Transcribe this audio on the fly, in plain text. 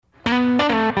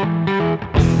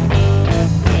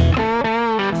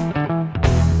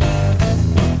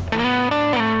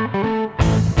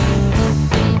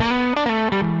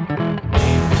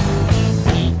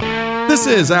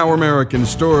is Our American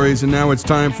Stories, and now it's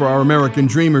time for our American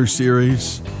Dreamers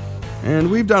series. And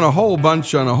we've done a whole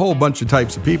bunch on a whole bunch of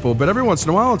types of people, but every once in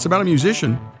a while it's about a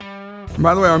musician. And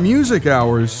by the way, our music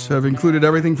hours have included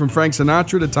everything from Frank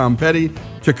Sinatra to Tom Petty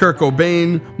to Kurt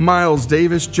Cobain, Miles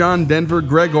Davis, John Denver,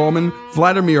 Greg Allman,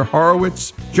 Vladimir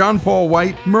Horowitz, John Paul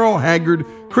White, Merle Haggard,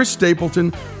 Chris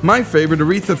Stapleton, my favorite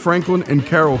Aretha Franklin and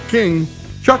Carole King,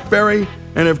 Chuck Berry,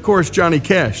 and of course Johnny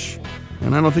Cash.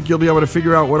 And I don't think you'll be able to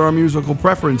figure out what our musical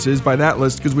preference is by that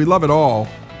list because we love it all.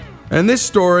 And this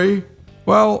story,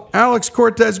 well, Alex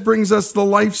Cortez brings us the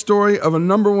life story of a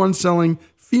number one selling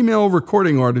female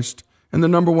recording artist and the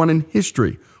number one in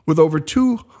history with over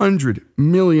 200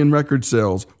 million record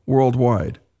sales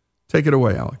worldwide. Take it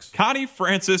away, Alex. Connie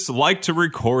Francis liked to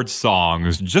record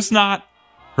songs, just not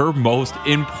her most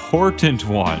important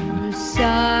one. I'm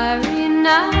sorry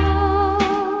now.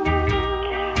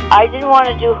 I didn't want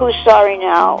to do Who's Sorry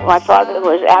Now. My father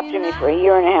was after me for a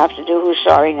year and a half to do Who's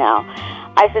Sorry Now.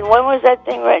 I said, when was that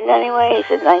thing written anyway? He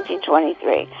said,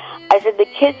 1923. I said, the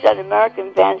kids at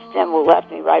American Bandstand will laugh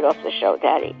me right off the show,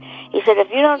 Daddy. He said,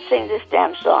 if you don't sing this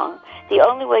damn song, the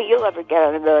only way you'll ever get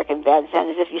on American Bandstand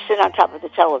is if you sit on top of the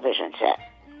television set.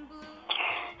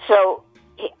 So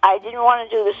I didn't want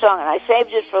to do the song, and I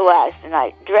saved it for last, and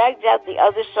I dragged out the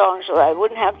other songs so I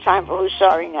wouldn't have time for Who's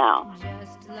Sorry Now.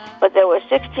 But there were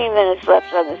 16 minutes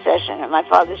left on the session, and my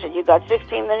father said, you got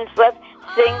 16 minutes left?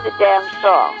 Sing the damn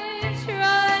song.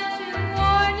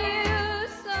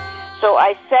 So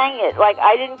I sang it like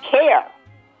I didn't care.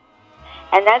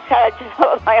 And that's how I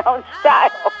developed my own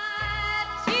style.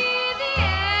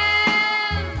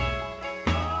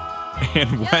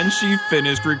 And when she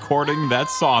finished recording that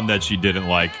song that she didn't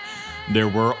like, there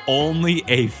were only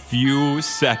a few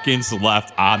seconds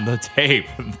left on the tape.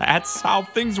 That's how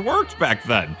things worked back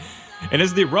then. And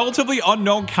as the relatively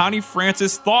unknown Connie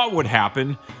Francis thought would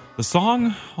happen, the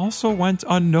song also went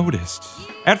unnoticed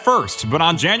at first. But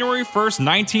on January 1st,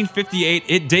 1958,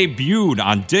 it debuted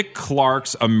on Dick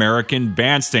Clark's American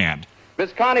Bandstand.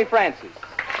 Miss Connie Francis,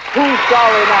 Who's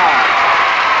Sorry Now?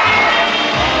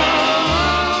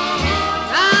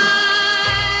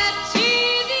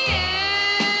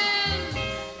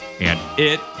 And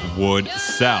it would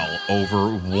sell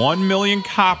over 1 million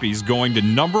copies, going to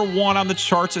number one on the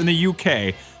charts in the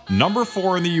UK, number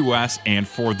 4 in the US, and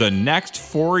for the next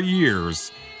 4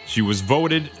 years, she was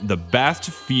voted the best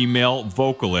female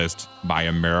vocalist by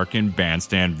American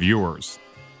Bandstand viewers.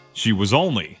 She was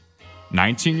only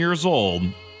 19 years old,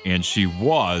 and she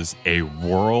was a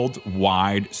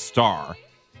worldwide star.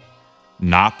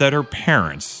 Not that her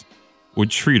parents would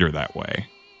treat her that way.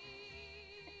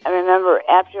 I remember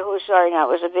after Who's Sorry Now,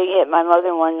 it was a big hit. My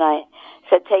mother one night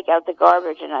said, take out the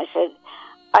garbage. And I said,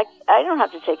 I don't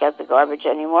have to take out the garbage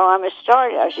anymore. I'm a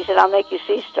star now. She said, I'll make you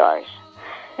see stars.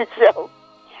 So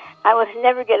I would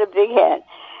never get a big hit.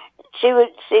 She would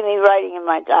see me writing in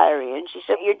my diary, and she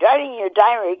said, you're writing in your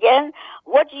diary again?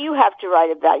 What do you have to write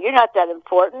about? You're not that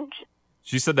important.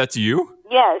 She said that to you?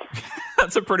 Yes.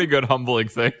 That's a pretty good humbling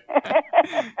thing.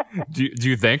 Do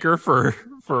you thank her for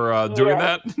doing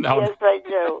that? No. Yes, I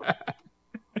do.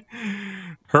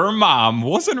 Her mom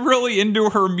wasn't really into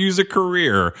her music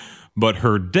career, but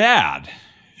her dad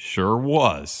sure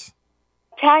was.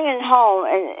 Italian home,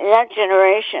 and in that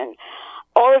generation,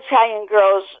 all Italian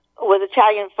girls with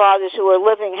Italian fathers who were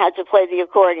living had to play the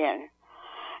accordion.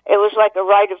 It was like a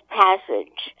rite of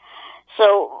passage.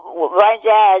 So my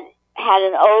dad had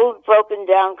an old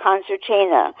broken-down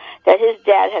concertina that his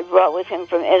dad had brought with him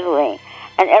from Italy.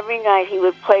 And every night he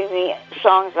would play me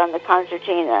songs on the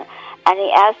concertina. And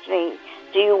he asked me,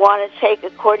 do you want to take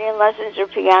accordion lessons or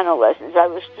piano lessons? I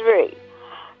was 3.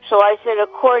 So I said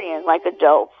accordion like a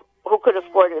dope. Who could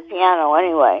afford a piano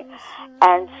anyway?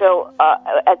 And so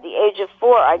at the age of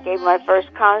 4, I gave my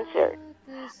first concert.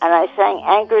 And I sang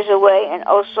Anchors Away and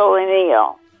O Sole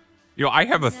Mio. You know, I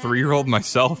have a 3-year-old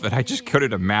myself, and I just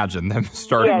couldn't imagine them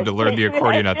starting to learn the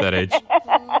accordion at that age.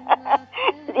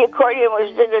 The accordion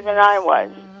was bigger than I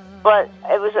was. But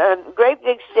it was a great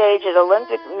big stage at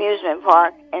Olympic Amusement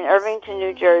Park in Irvington,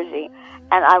 New Jersey.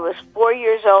 And I was 4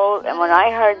 years old, and when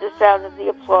I heard the sound of the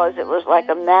applause, it was like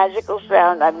a magical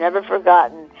sound I've never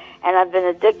forgotten. And I've been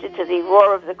addicted to the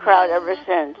roar of the crowd ever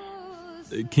since.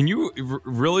 Can you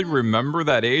really remember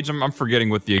that age? I'm forgetting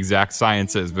what the exact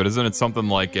science is, but isn't it something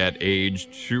like at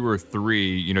age 2 or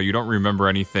 3, you don't remember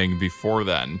anything before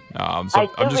then? I'm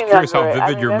just curious how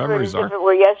vivid your memories are. As if it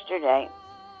were yesterday.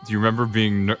 Do you remember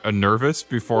being nervous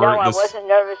before? No, I wasn't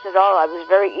nervous at all. I was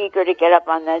very eager to get up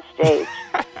on that stage.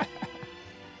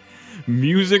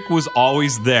 Music was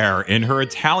always there in her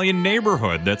Italian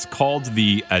neighborhood that's called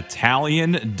the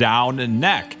Italian Down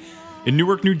Neck. in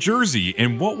Newark, New Jersey.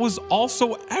 And what was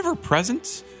also ever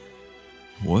present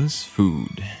was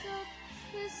food.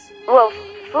 Well,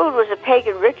 food was a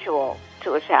pagan ritual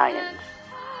to Italians.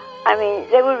 I mean,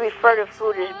 they would refer to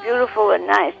food as beautiful and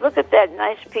nice. Look at that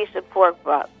nice piece of pork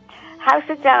butt. Have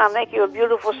sit down, I'll make you a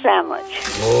beautiful sandwich.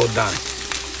 Oh, darling.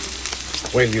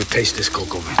 Wait till you taste this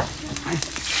cocoa, man.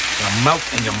 It'll melt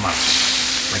in your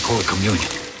mouth like Holy Communion.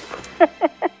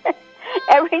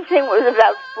 Everything was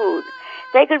about food.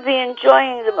 They could be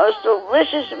enjoying the most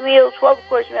delicious meal,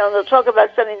 12-course meal, and they'll talk about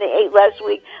something they ate last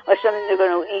week or something they're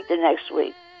going to eat the next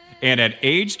week. And at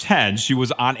age 10, she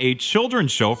was on a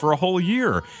children's show for a whole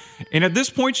year. And at this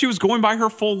point, she was going by her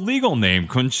full legal name,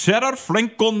 Conchetta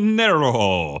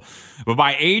Franconero. But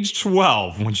by age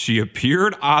 12, when she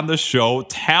appeared on the show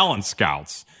Talent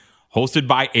Scouts, hosted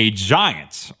by a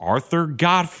giant, Arthur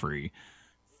Godfrey,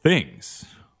 things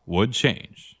would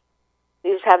change. He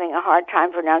was having a hard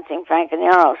time pronouncing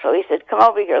Franconero, so he said, come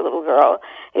over here, little girl.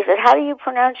 He said, how do you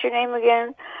pronounce your name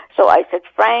again? So I said,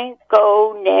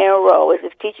 Franconero, as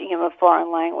if teaching him a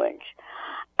foreign language.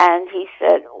 And he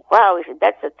said, wow, he said,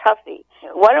 that's a toughie.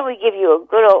 Why don't we give you a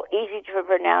good old,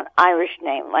 easy-to-pronounce Irish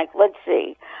name? Like, let's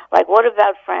see. Like, what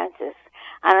about Francis?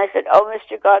 And I said, oh,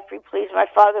 Mr. Godfrey, please, my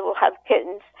father will have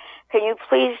kittens. Can you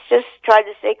please just try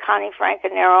to say Connie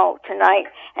Franconero tonight,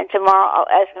 and tomorrow I'll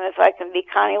ask him if I can be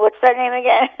Connie. What's that name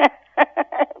again?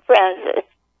 Francis.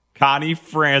 Connie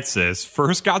Francis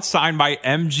first got signed by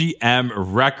MGM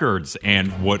Records,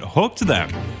 and what hooked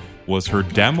them was her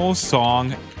demo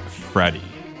song, Freddie.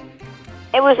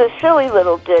 It was a silly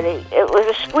little ditty. It was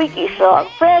a squeaky song.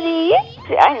 Freddie,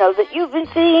 I know that you've been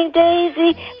seeing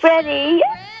Daisy. Freddie,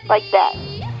 like that.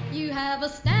 You have a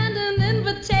standing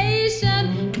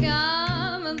invitation.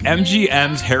 Come and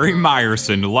MGM's Harry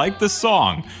Meyerson liked the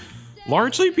song,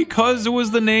 largely because it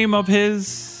was the name of his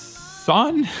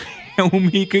son, whom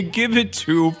he could give it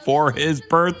to for his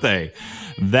birthday.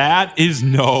 That is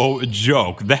no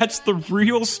joke. That's the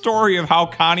real story of how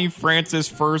Connie Francis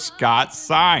first got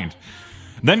signed.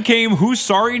 Then came Who's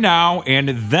Sorry Now, and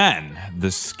then the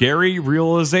scary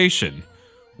realization,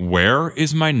 where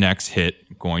is my next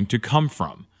hit going to come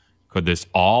from? Could this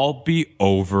all be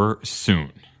over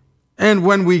soon? And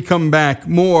when we come back,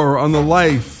 more on the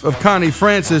life of Connie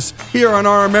Francis here on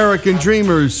our American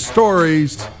Dreamers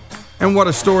Stories. And what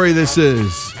a story this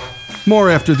is. More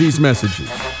after these messages.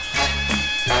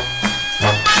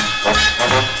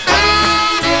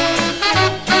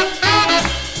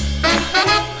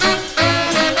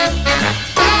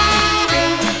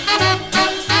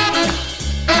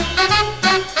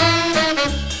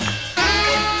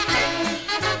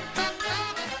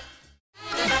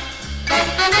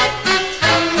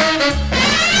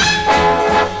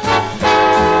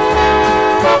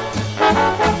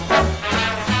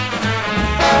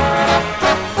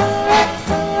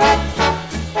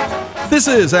 This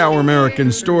is Our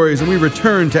American Stories, and we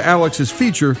return to Alex's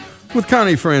feature with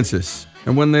Connie Francis.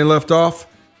 And when they left off,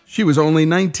 she was only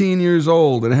 19 years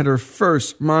old and had her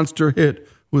first monster hit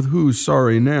with Who's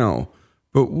Sorry Now.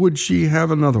 But would she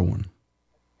have another one?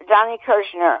 Donnie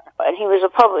Kirshner, and he was a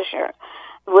publisher,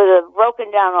 with a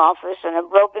broken down office and a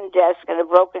broken desk and a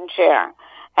broken chair.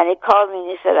 And he called me and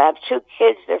he said, I have two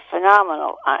kids, they're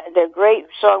phenomenal. They're great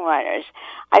songwriters.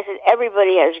 I said,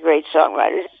 everybody has great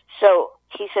songwriters. So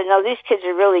he said, no, these kids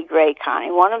are really great,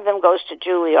 Connie. One of them goes to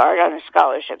Juilliard on a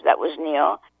scholarship. That was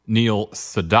Neil. Neil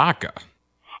Sedaka.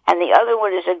 And the other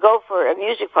one is a gopher, a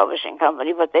music publishing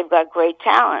company, but they've got great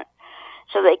talent.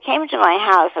 So they came to my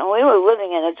house, and we were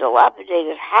living in a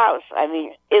dilapidated house. I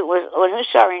mean, it was, when Who's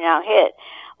Sorry Now hit,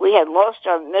 we had lost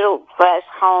our middle-class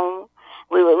home.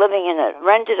 We were living in a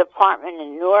rented apartment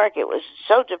in Newark. It was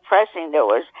so depressing. There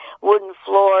was wooden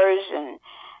floors, and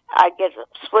I'd get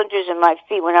splinters in my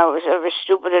feet when I was ever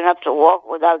stupid enough to walk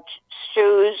without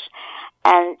shoes.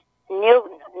 And Neil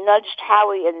nudged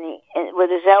Howie with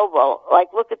his elbow, like,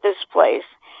 look at this place.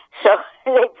 So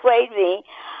they played me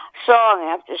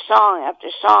song after song after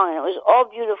song, and it was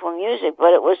all beautiful music,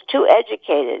 but it was too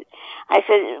educated. I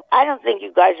said, I don't think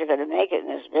you guys are going to make it in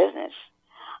this business.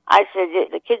 I said,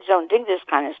 the kids don't dig this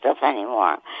kind of stuff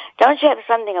anymore. Don't you have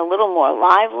something a little more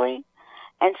lively?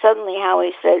 And suddenly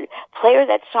Howie said, play her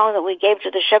that song that we gave to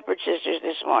the Shepherd Sisters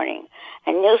this morning.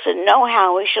 And Neil said, no,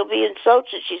 Howie, she'll be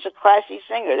insulted. She's a classy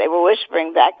singer. They were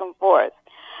whispering back and forth.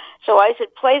 So I said,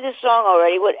 play the song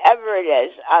already, whatever it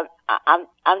is.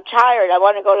 I'm tired. I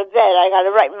want to go to bed. I got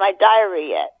to write my diary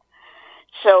yet.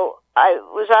 So I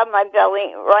was on my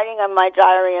belly, writing on my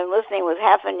diary and listening with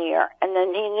half an ear. And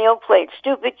then Neil played,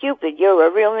 Stupid Cupid, you're a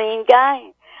real mean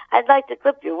guy. I'd like to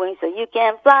clip your wings so you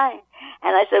can't fly.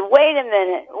 And I said, wait a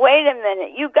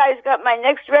minute. You guys got my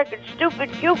next record,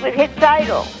 Stupid Cupid, hit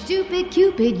title. Stupid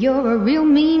Cupid, you're a real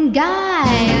mean guy.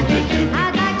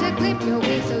 I'd like to clip your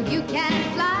wings so you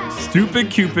can fly. Stupid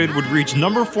Cupid would reach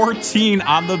number 14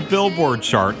 on the Billboard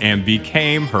chart and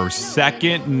became her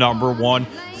second number one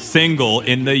single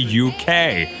in the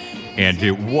UK. And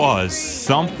it was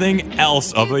something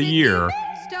else of a year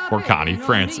for Connie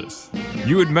Francis.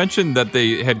 You had mentioned that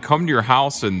they had come to your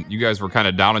house and you guys were kind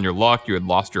of down on your luck. You had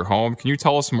lost your home. Can you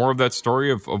tell us more of that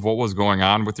story of what was going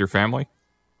on with your family?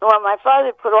 Well, my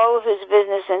father put all of his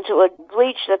business into a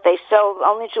bleach that they sold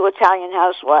only to Italian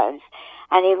housewives,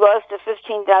 and he lost a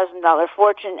 $15,000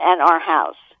 fortune and our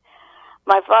house.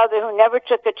 My father, who never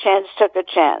took a chance, took a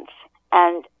chance.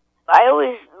 And I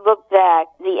always look back,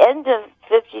 the end of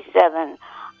 57,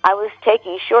 I was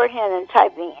taking shorthand and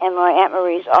typing in my Aunt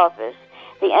Marie's office.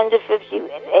 The end of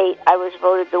 58, I was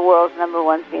voted the world's number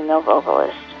one female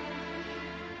vocalist.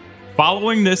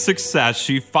 Following this success,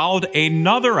 she followed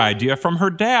another idea from her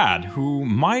dad, who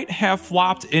might have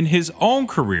flopped in his own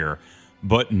career,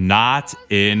 but not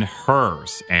in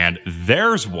hers. And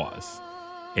theirs was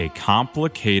a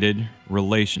complicated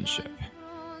relationship.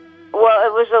 Well,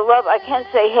 it was a love, I can't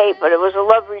say hate, but it was a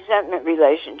love-resentment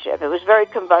relationship. It was very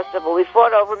combustible. We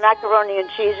fought over macaroni and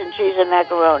cheese and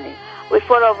macaroni. We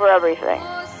fought over everything.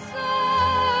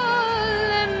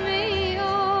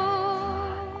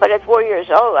 But at 4 years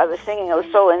old, I was singing O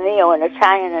Sole Mio in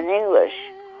Italian and English.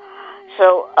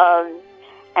 So,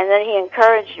 and then he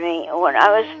encouraged me. When I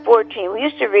was 14, we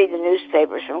used to read the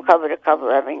newspapers from cover to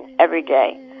cover every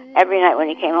day. Every night when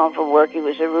he came home from work, he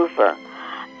was a roofer.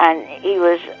 And he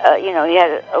was, he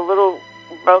had a little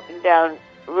broken down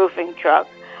roofing truck.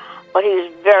 But he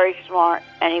was very smart,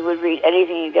 and he would read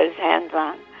anything he'd get his hands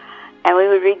on. And we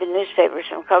would read the newspapers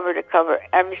from cover to cover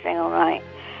every single night.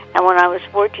 And when I was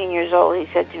 14 years old,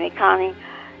 he said to me, Connie,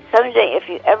 someday if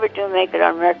you ever do make it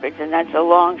on records, and that's a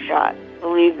long shot,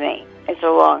 believe me, it's a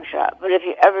long shot. But if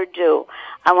you ever do,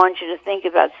 I want you to think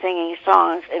about singing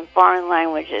songs in foreign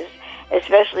languages,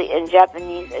 especially in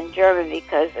Japanese and German,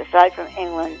 because aside from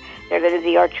England, they're going to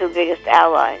be our two biggest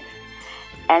allies.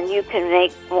 And you can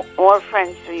make more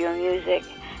friends through your music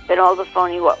than all the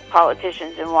phony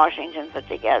politicians in Washington put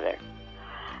together.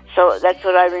 So that's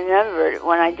what I remembered.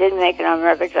 When I did make it on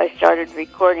records, I started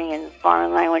recording in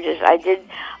foreign languages. I did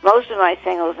most of my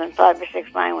singles in 5 or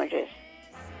 6 languages.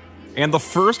 And the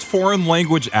first foreign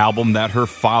language album that her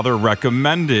father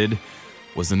recommended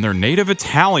was in their native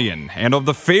Italian. And of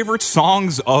the favorite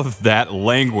songs of that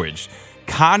language,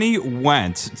 Connie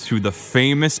went to the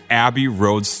famous Abbey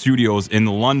Road Studios in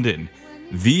London,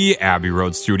 the Abbey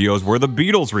Road Studios where the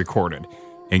Beatles recorded,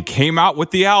 and came out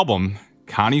with the album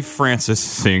Connie Francis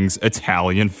Sings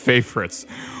Italian Favorites,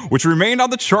 which remained on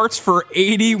the charts for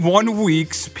 81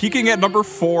 weeks, peaking at number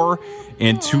 4,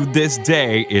 and to this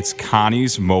day, it's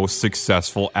Connie's most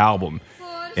successful album.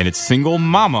 And its single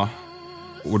Mama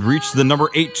would reach the number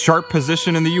 8 chart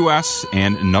position in the US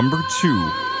and number 2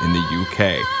 in the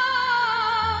UK.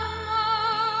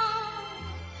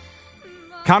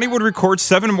 Connie would record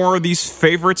 7 more of these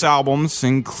favorites albums,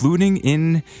 including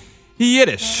in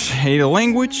Yiddish, a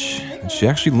language that she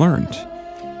actually learned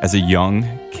as a young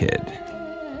kid.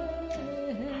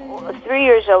 3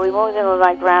 years old, we moved in with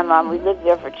my grandma. We lived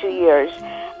there for 2 years.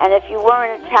 And if you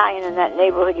weren't Italian in that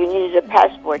neighborhood, you needed a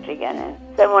passport to get in.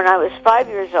 Then when I was 5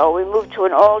 years old, we moved to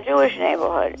an all-Jewish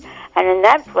neighborhood. And in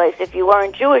that place, if you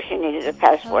weren't Jewish, you needed a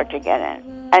passport to get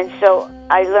in. And so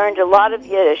I learned a lot of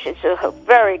Yiddish. It's a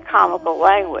very comical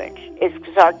language. It's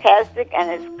sarcastic and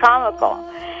it's comical.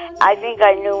 I think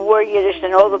I knew more Yiddish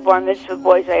than all the bar mitzvah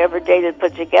boys I ever dated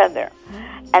put together.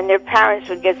 And their parents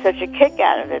would get such a kick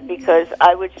out of it because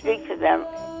I would speak to them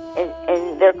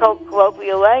in their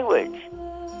colloquial language.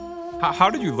 How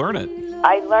did you learn it?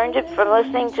 I learned it from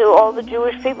listening to all the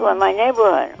Jewish people in my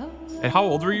neighborhood. And how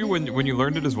old were you when you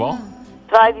learned it as well?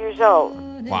 5 years old.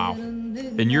 Wow.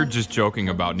 And you're just joking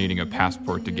about needing a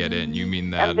passport to get in. You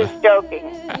mean that? I'm just joking.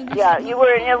 Yeah, you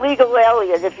were an illegal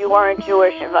alien if you weren't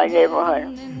Jewish in my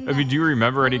neighborhood. I mean, do you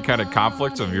remember any kind of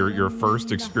conflicts of your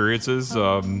first experiences?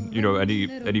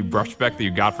 Any brushback that you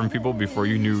got from people before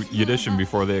you knew Yiddish and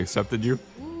before they accepted you?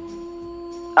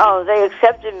 Oh, they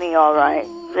accepted me all right.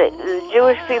 The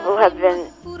Jewish people have been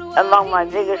among my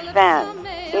biggest fans,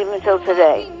 even till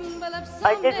today.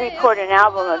 I did record an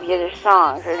album of Yiddish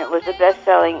songs, and it was the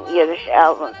best-selling Yiddish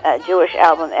album, Jewish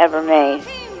album ever made.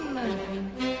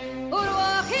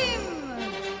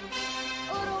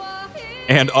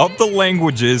 And of the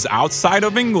languages outside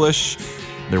of English,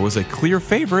 there was a clear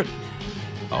favorite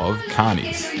of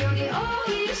Connie's.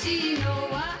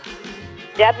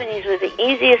 Japanese was the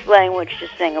easiest language to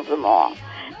sing of them all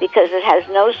because it has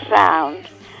no sound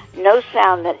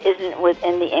that isn't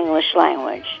within the English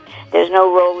language. There's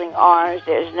no rolling R's,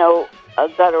 there's no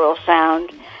guttural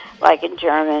sound like in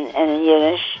German and in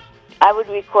Yiddish. I would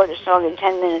record a song in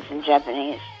 10 minutes in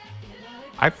Japanese.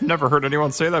 I've never heard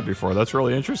anyone say that before. That's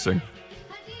really interesting.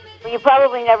 You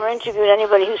probably never interviewed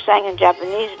anybody who sang in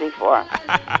Japanese before.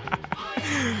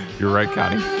 You're right,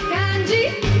 Connie.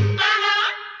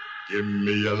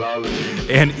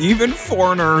 And even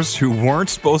foreigners who weren't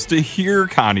supposed to hear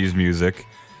Connie's music,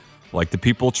 like the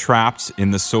people trapped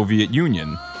in the Soviet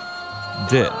Union,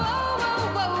 did.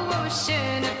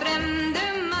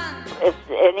 If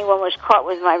anyone was caught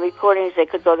with my recordings, they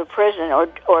could go to prison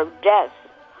or death.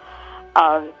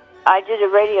 I did a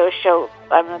radio show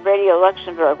on Radio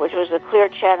Luxembourg, which was a clear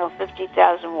channel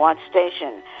 50,000-watt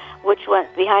station, which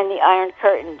went behind the Iron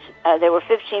Curtain. There were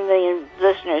 15 million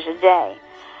listeners a day,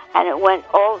 and it went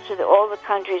all the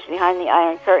countries behind the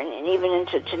Iron Curtain, and even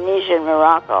into Tunisia and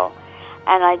Morocco.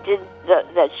 And I did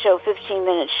that show,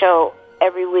 15-minute show,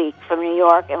 every week from New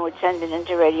York, and would send it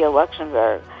into Radio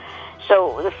Luxembourg.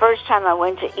 So the first time I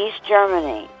went to East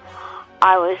Germany,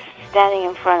 I was standing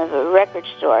in front of a record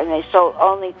store, and they sold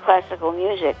only classical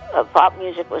music. Pop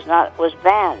music was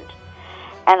banned.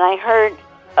 And I heard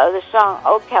the song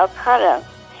 "Oh Calcutta"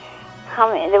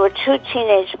 coming. There were two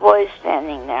teenage boys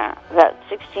standing there, about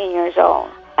 16 years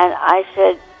old. And I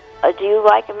said, "Do you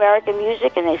like American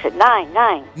music?" And they said, "Nine."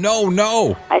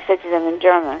 No. I said to them in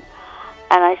German,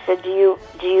 and I said, "Do you?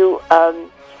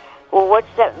 Well,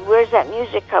 what's that? Where's that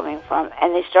music coming from?"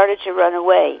 And they started to run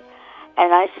away.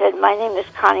 And I said, "My name is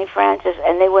Connie Francis,"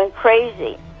 and they went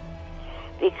crazy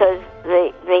because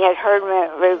they had heard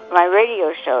my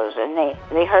radio shows, and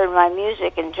they heard my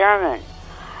music in German,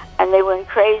 and they went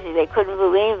crazy. They couldn't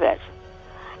believe it.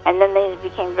 And then they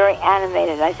became very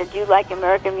animated. I said, "Do you like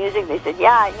American music?" They said,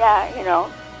 yeah,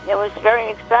 It was very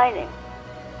exciting.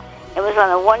 It was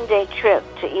on a one-day trip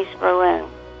to East Berlin,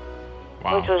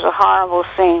 which was a horrible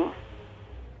scene.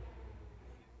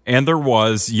 And there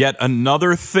was yet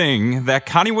another thing that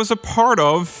Connie was a part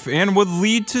of and would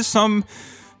lead to some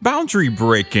boundary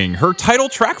breaking. Her title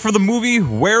track for the movie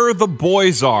Where the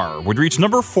Boys Are would reach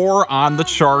number 4 on the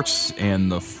charts,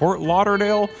 and the Fort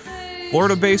Lauderdale,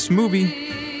 Florida-based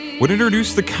movie would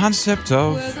introduce the concept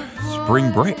of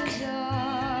spring break.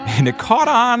 And it caught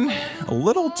on a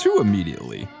little too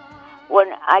immediately. When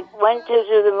I went to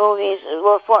do the movies,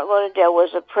 Fort Lauderdale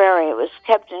was a prairie. It was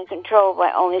kept in control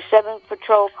by only 7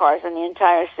 patrol cars in the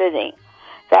entire city.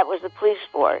 That was the police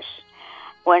force.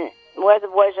 When Where the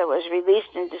Boys Are was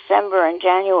released in December and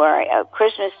January of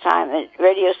Christmas time at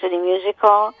Radio City Music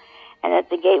Hall and at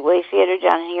the Gateway Theater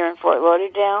down here in Fort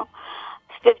Lauderdale,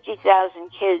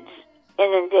 50,000 kids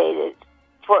inundated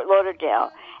Fort Lauderdale.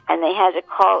 And they had to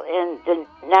call in the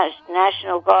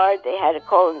National Guard. They had to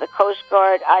call in the Coast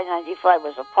Guard. I-95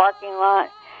 was a parking lot.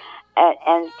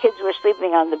 And kids were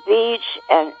sleeping on the beach.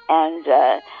 And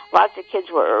lots of kids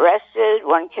were arrested.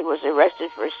 One kid was arrested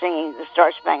for singing the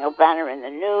Star Spangled Banner in the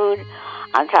nude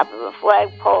on top of a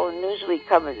flagpole. And Newsweek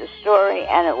covered the story.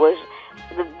 And it was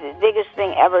the biggest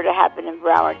thing ever to happen in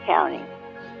Broward County.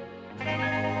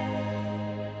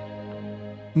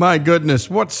 My goodness,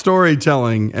 what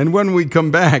storytelling. And when we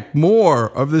come back, more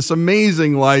of this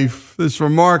amazing life, this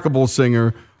remarkable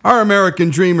singer, our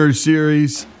American Dreamers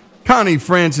series, Connie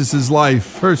Francis's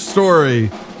life, her story,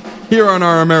 here on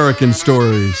Our American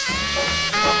Stories.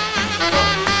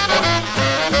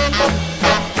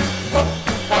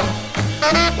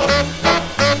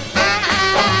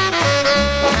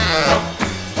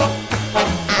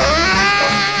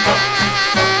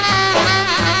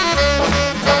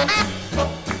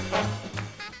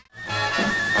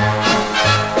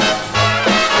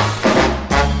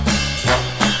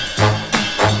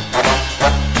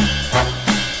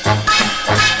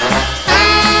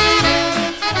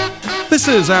 This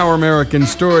is Our American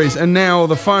Stories, and now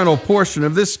the final portion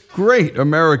of this great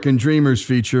American Dreamers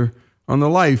feature on the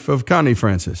life of Connie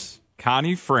Francis.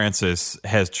 Connie Francis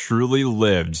has truly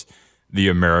lived the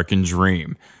American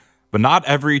dream, but not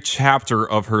every chapter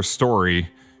of her story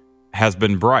has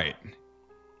been bright.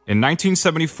 In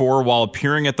 1974, while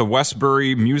appearing at the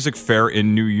Westbury Music Fair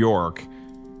in New York,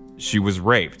 she was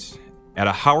raped at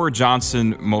a Howard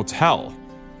Johnson motel,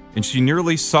 and she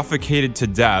nearly suffocated to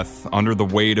death under the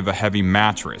weight of a heavy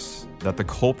mattress that the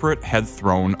culprit had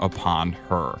thrown upon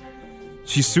her.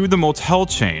 She sued the motel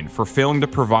chain for failing to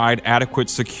provide adequate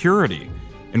security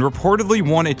and reportedly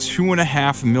won a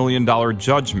 $2.5 million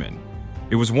judgment.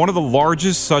 It was one of the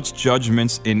largest such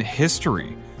judgments in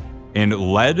history. and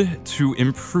led to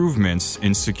improvements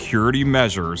in security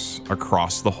measures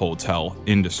across the hotel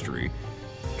industry.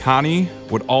 Connie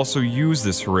would also use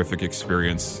this horrific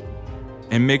experience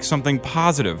and make something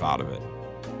positive out of it.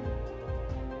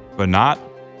 But not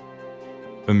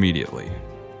immediately.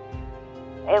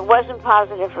 It wasn't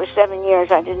positive for 7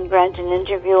 years. I didn't grant an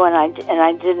interview, and I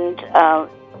didn't.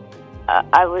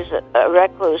 I was a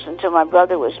recluse until my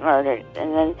brother was murdered,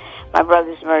 and then my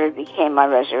brother's murder became my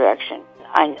resurrection.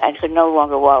 I could no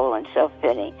longer wallow in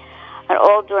self-pity. And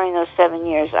all during those 7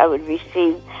 years, I would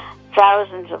receive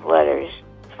thousands of letters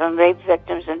from rape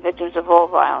victims and victims of all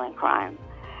violent crime.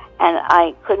 And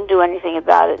I couldn't do anything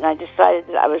about it, and I decided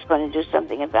that I was going to do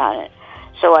something about it.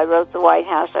 So I wrote the White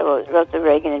House, I wrote the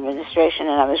Reagan administration,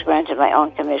 and I was granted my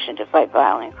own commission to fight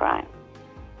violent crime.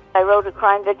 I wrote a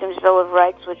Crime Victims Bill of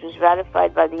Rights, which was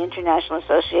ratified by the International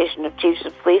Association of Chiefs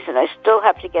of Police, and I still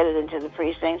have to get it into the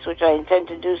precincts, which I intend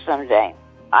to do someday.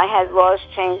 I had laws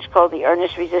changed called the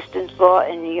Earnest Resistance Law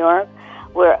in New York,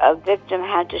 where a victim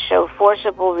had to show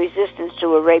forcible resistance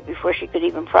to a rape before she could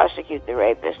even prosecute the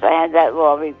rapist. I had that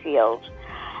law repealed.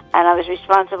 And I was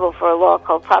responsible for a law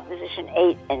called Proposition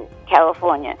 8 in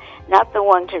California, not the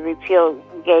one to repeal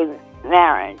gay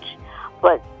marriage,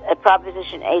 but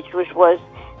Proposition 8, which was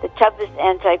the toughest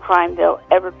anti-crime bill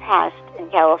ever passed in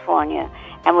California.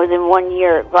 And within 1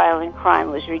 year, violent crime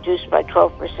was reduced by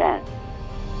 12%.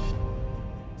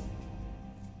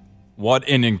 What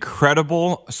an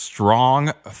incredible,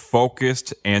 strong,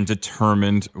 focused, and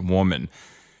determined woman.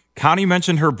 Connie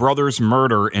mentioned her brother's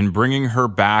murder and bringing her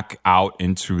back out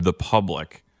into the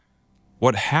public.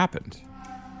 What happened?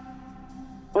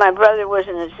 My brother was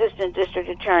an assistant district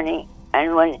attorney,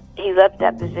 and when he left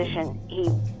that position, he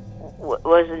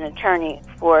was an attorney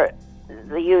for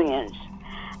the unions,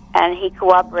 and he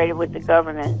cooperated with the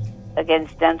government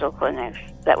against dental clinics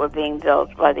that were being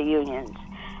built by the unions.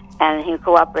 And he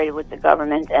cooperated with the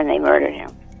government, and they murdered him.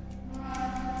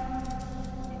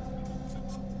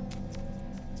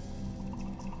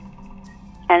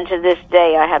 And to this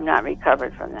day, I have not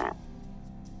recovered from that.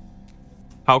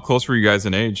 How close were you guys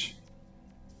in age?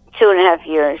 2.5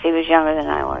 years. He was younger than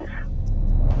I was.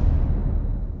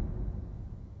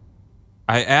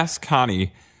 I asked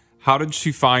Connie, how did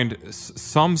she find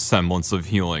some semblance of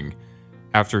healing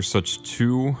after such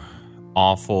two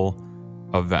awful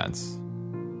events?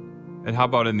 And how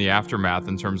about in the aftermath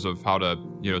in terms of how to,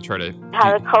 try to...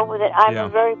 How to cope with it? I'm a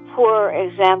very poor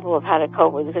example of how to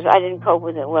cope with it because I didn't cope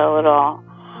with it well at all.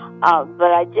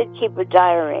 But I did keep a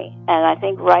diary, and I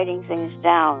think writing things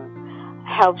down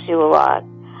helps you a lot.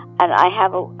 And I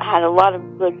had a lot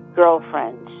of good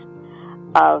girlfriends.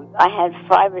 I had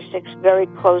 5 or 6 very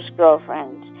close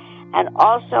girlfriends. And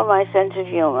also my sense of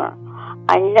humor.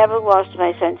 I never lost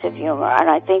my sense of humor, and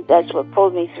I think that's what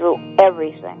pulled me through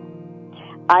everything.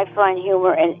 I find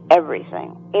humor in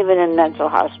everything, even in mental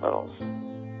hospitals.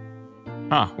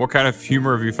 Huh. What kind of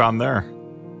humor have you found there?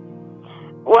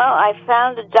 Well, I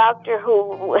found a doctor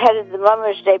who headed the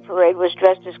Mother's Day parade was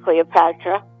dressed as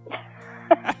Cleopatra.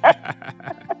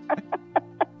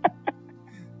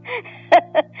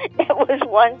 It was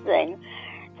one thing.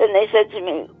 Then they said to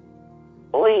me,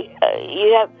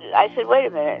 I said, wait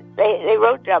a minute. They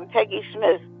wrote down Peggy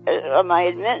Smith on my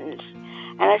admittance.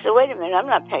 And I said, wait a minute, I'm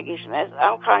not Peggy Smith.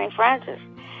 I'm Connie Francis.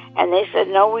 And they said,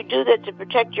 no, we do that to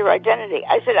protect your identity.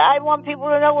 I said, I want people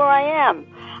to know where I am.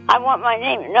 I want my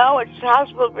name. No, it's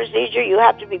hospital procedure. You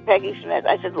have to be Peggy Smith.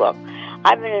 I said, look,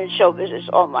 I've been in show business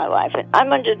all my life, and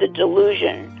I'm under the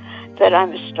delusion that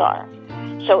I'm a star.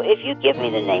 So if you give me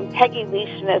the name Peggy Lee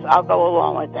Smith, I'll go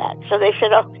along with that. So they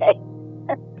said, okay.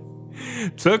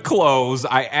 To close,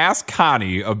 I asked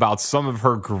Connie about some of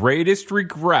her greatest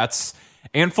regrets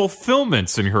and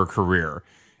fulfillments in her career,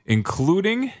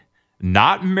 including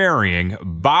not marrying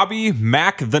Bobby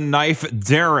Mac the Knife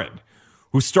Darin,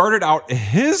 who started out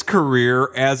his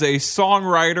career as a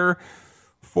songwriter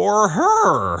for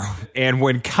her. And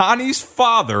when Connie's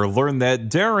father learned that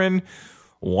Darin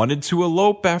wanted to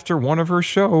elope after one of her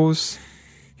shows,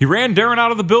 he ran Darin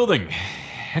out of the building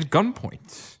at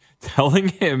gunpoint, telling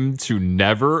him to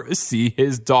never see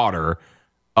his daughter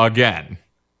again.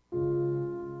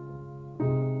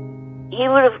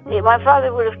 My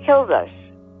father would have killed us.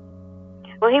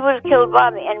 Well, he would have killed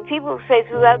Bobby. And people say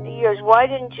throughout the years, why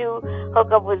didn't you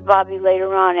hook up with Bobby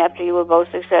later on after you were both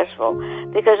successful?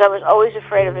 Because I was always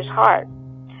afraid of his heart.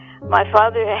 My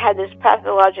father had this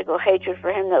pathological hatred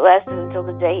for him that lasted until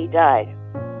the day he died.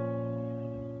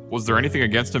 Was there anything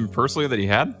against him personally that he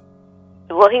had?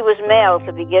 Well, he was male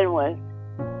to begin with.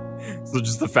 So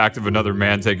just the fact of another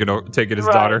man taking his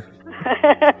right. daughter?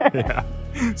 Yeah.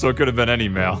 So it could have been any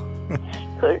male.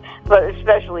 could, but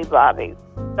especially Bobby.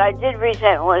 I did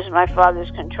resent was my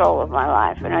father's control of my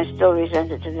life, and I still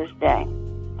resent it to this day.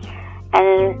 And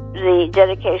in the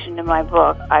dedication to my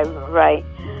book, I write,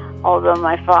 although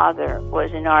my father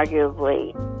was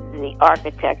inarguably the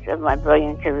architect of my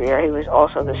brilliant career, he was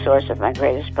also the source of my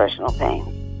greatest personal pain.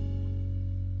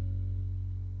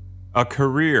 A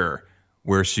career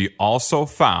where she also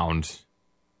found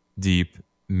deep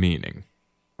meaning.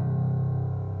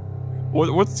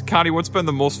 Connie, what's been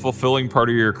the most fulfilling part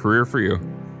of your career for you?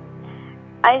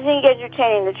 I think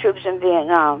entertaining the troops in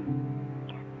Vietnam.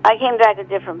 I came back a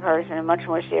different person, a much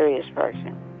more serious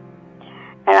person.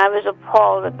 And I was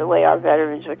appalled at the way our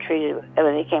veterans were treated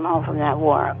when they came home from that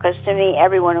war. Because to me,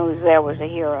 everyone who was there was a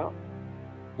hero.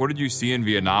 What did you see in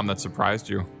Vietnam that surprised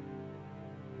you?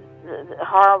 The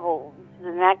horrible, the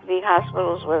MACV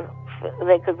hospitals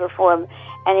they could perform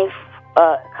any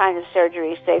kind of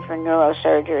surgery, save for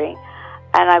neurosurgery.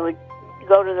 And I would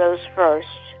go to those first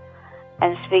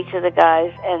and speak to the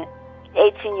guys. And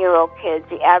 18-year-old kids,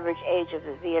 the average age of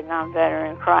the Vietnam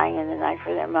veteran, crying in the night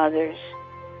for their mothers.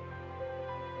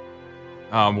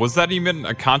 Was that even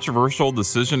a controversial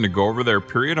decision to go over there,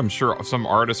 period? I'm sure some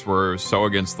artists were so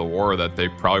against the war that they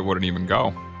probably wouldn't even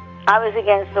go. I was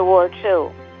against the war, too.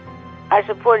 I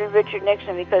supported Richard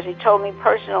Nixon because he told me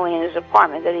personally in his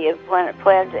apartment that he had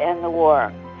planned to end the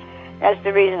war. That's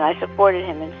the reason I supported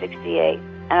him in '68,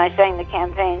 and I sang the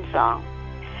campaign song.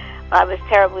 I was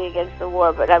terribly against the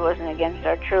war, but I wasn't against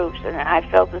our troops, and I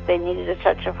felt that they needed a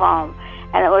touch of home,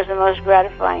 and it was the most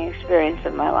gratifying experience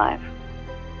of my life.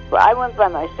 But I went by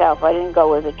myself. I didn't go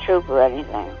with a troop or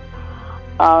anything.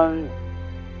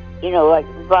 Like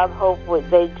Bob Hope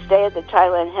they'd stay at the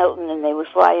Thailand Hilton and they would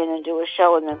fly in and do a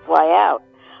show and then fly out.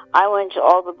 I went to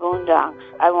all the boondocks.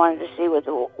 I wanted to see what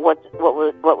the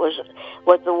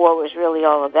war was really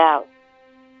all about.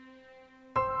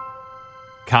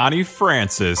 Connie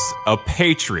Francis, a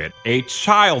patriot, a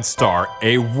child star,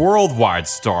 a worldwide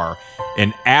star,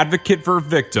 an advocate for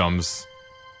victims,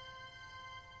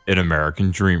 an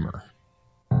American dreamer.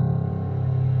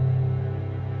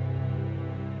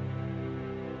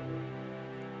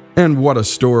 And what a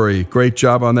story. Great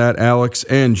job on that, Alex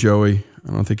and Joey.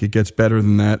 I don't think it gets better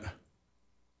than that.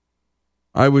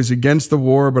 I was against the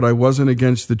war, but I wasn't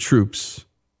against the troops.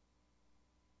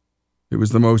 It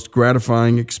was the most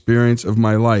gratifying experience of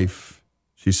my life,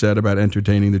 she said about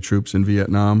entertaining the troops in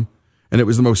Vietnam. And it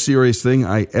was the most serious thing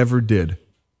I ever did.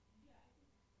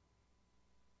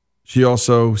 She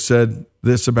also said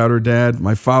this about her dad: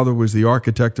 my father was the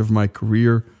architect of my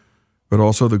career, but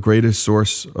also the greatest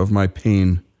source of my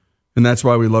pain. And that's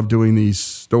why we love doing these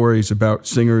stories about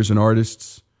singers and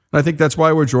artists. And I think that's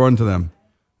why we're drawn to them.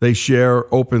 They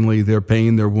share openly their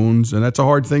pain, their wounds, and that's a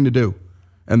hard thing to do.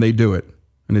 And they do it.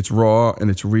 And it's raw and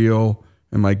it's real.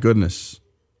 And my goodness,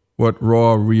 what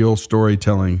raw, real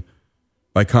storytelling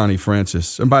by Connie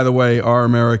Francis. And by the way,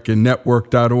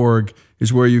 OurAmericanNetwork.org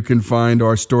is where you can find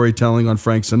our storytelling on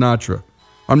Frank Sinatra,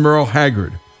 on Merle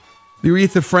Haggard, the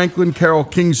Aretha Franklin Carole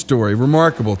King story,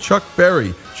 remarkable. Chuck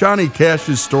Berry, Johnny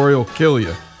Cash's story will kill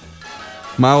you.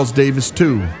 Miles Davis,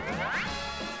 too.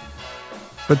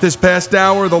 But this past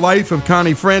hour, the life of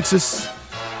Connie Francis,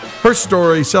 her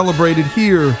story celebrated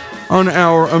here on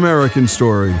Our American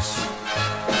Stories.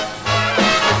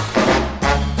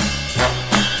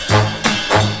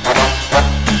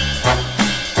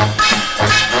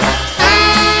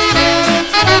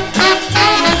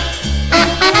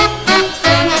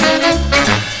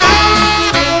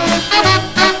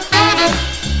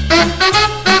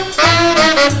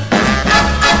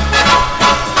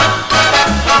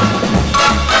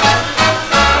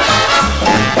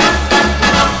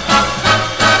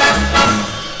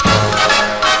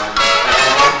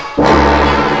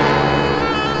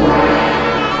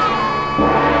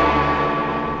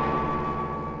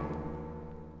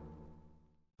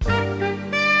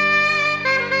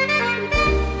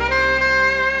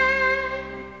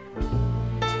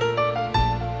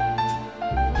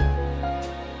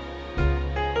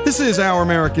 This is Our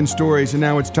American Stories, and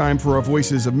now it's time for our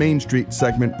Voices of Main Street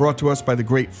segment, brought to us by the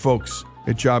great folks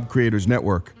at Job Creators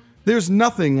Network. There's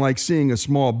nothing like seeing a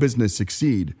small business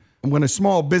succeed. And when a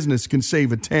small business can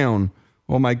save a town,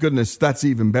 well, my goodness, that's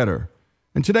even better.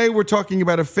 And today we're talking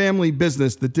about a family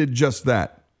business that did just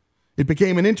that. It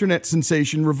became an internet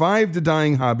sensation, revived a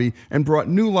dying hobby, and brought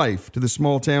new life to the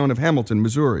small town of Hamilton,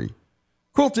 Missouri.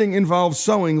 Quilting involves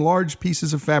sewing large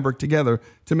pieces of fabric together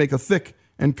to make a thick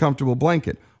and comfortable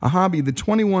blanket, a hobby that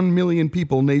 21 million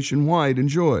people nationwide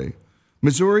enjoy.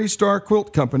 Missouri Star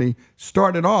Quilt Company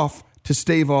started off to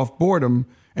stave off boredom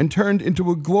and turned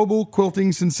into a global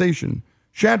quilting sensation.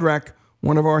 Shadrach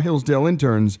One of our Hillsdale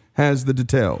interns has the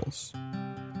details.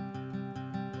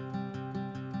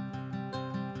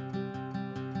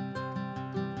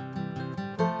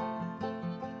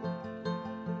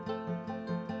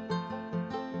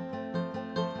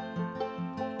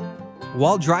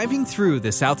 While driving through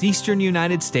the southeastern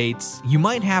United States, you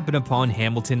might happen upon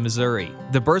Hamilton, Missouri,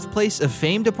 the birthplace of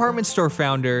famed department store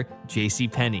founder J.C.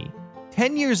 Penney.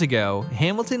 10 years ago,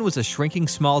 Hamilton was a shrinking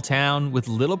small town with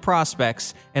little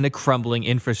prospects and a crumbling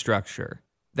infrastructure.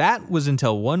 That was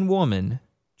until one woman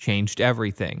changed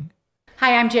everything.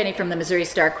 Hi, I'm Jenny from the Missouri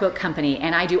Star Quilt Company,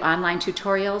 and I do online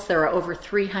tutorials. There are over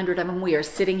 300 of them. We are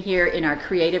sitting here in our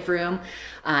creative room.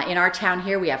 In our town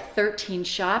here, we have 13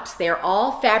 shops. They are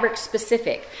all fabric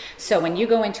specific. So when you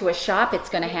go into a shop, it's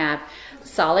going to have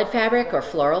solid fabric or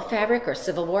floral fabric or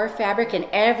Civil War fabric, and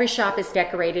every shop is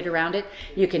decorated around it.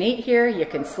 You can eat here, you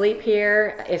can sleep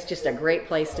here. It's just a great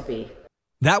place to be.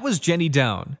 That was Jenny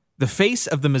Doan, the face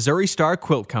of the Missouri Star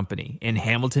Quilt Company in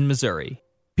Hamilton, Missouri.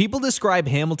 People describe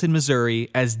Hamilton, Missouri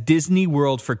as Disney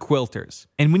World for quilters.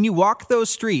 And when you walk those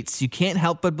streets, you can't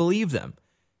help but believe them.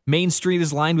 Main Street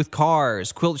is lined with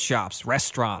cars, quilt shops,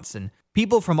 restaurants, and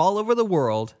people from all over the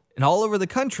world and all over the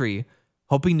country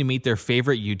hoping to meet their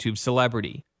favorite YouTube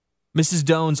celebrity. Mrs.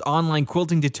 Doan's online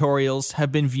quilting tutorials have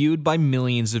been viewed by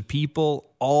millions of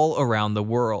people all around the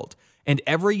world. And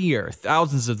every year,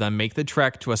 thousands of them make the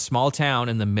trek to a small town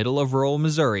in the middle of rural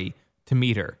Missouri to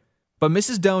meet her. But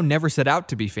Mrs. Doan never set out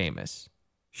to be famous.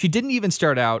 She didn't even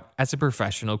start out as a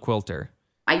professional quilter.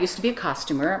 I used to be a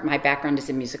costumer. My background is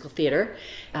in musical theater.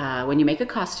 When you make a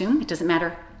costume, it doesn't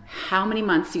matter how many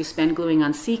months you spend gluing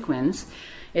on sequins.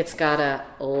 It's got to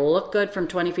look good from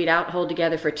 20 feet out, hold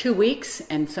together for 2 weeks,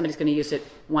 and somebody's going to use it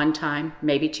one time,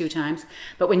 maybe 2 times.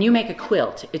 But when you make a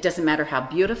quilt, it doesn't matter how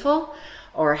beautiful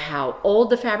or how old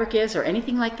the fabric is or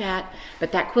anything like that,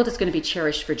 but that quilt is going to be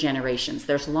cherished for generations.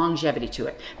 There's longevity to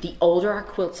it. The older our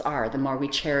quilts are, the more we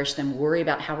cherish them, worry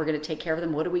about how we're going to take care of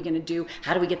them, what are we going to do,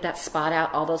 how do we get that spot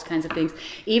out, all those kinds of things.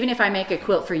 Even if I make a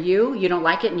quilt for you, you don't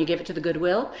like it and you give it to the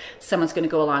Goodwill, someone's going to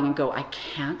go along and go, I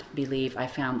can't believe I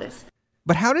found this.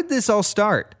 But how did this all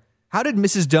start? How did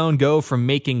Mrs. Doan go from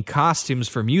making costumes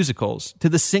for musicals to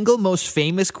the single most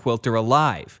famous quilter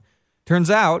alive? Turns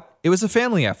out it was a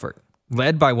family effort,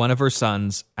 led by one of her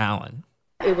sons, Alan.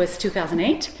 It was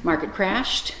 2008. Market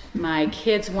crashed. My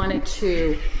kids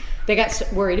they got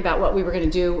worried about what we were going to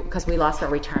do because we lost our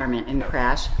retirement in the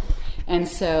crash. And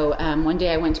so one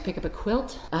day I went to pick up a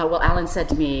quilt. Alan said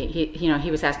to me,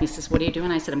 he was asking me, he says, what are you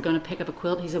doing? I said, I'm going to pick up a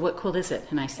quilt. He said, what quilt is it?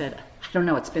 And I said, I don't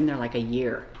know. It's been there like a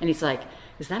year. And he's like,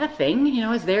 is that a thing?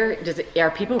 Are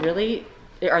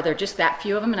there just that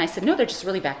few of them? And I said, no, they're just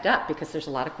really backed up because there's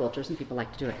a lot of quilters and people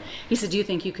like to do it. He said, do you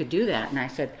think you could do that? And I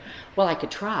said, well, I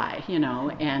could try,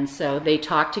 And so they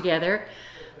talked together.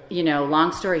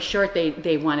 Long story short, they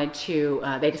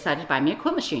decided to buy me a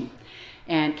quilt machine.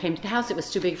 And came to the house. It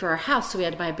was too big for our house, so we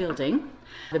had to buy a building.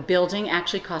 The building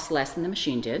actually cost less than the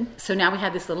machine did. So now we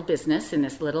have this little business in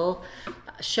this little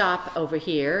shop over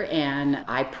here, and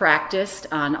I practiced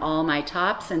on all my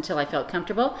tops until I felt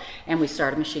comfortable, and we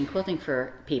started machine quilting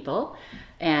for people.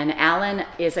 And Alan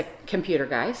is a computer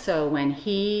guy, so when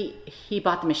he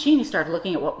bought the machine, he started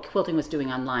looking at what quilting was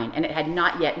doing online, and it had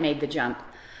not yet made the jump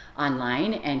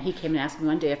online. And he came and asked me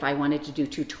one day if I wanted to do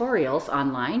tutorials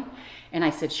online. And I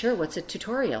said, sure, what's a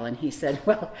tutorial? And he said,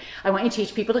 well, I want you to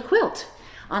teach people to quilt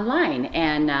online.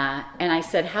 And I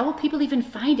said, how will people even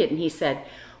find it? And he said,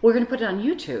 we're going to put it on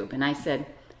YouTube. And I said,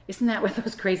 isn't that where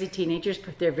those crazy teenagers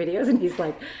put their videos? And he's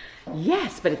like,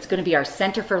 yes, but it's going to be our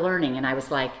center for learning. And I was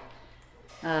like,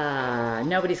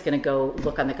 nobody's going to go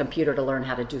look on the computer to learn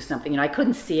how to do something. I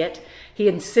couldn't see it. He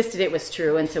insisted it was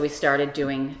true. And so we started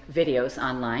doing videos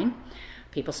online.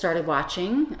 People started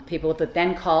watching. People that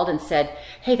then called and said,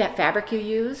 hey, that fabric you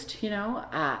used,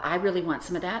 I really want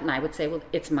some of that. And I would say, well,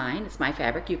 it's mine. It's my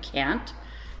fabric. You can't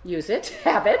use it,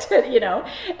 have it,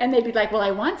 And they'd be like, well,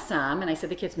 I want some. And I said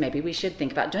to the kids, maybe we should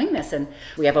think about doing this. And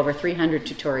we have over 300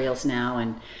 tutorials now.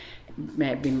 And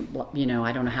maybe,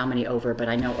 I don't know how many over, but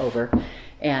I know over.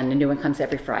 And a new one comes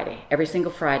every Friday. Every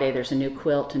single Friday, there's a new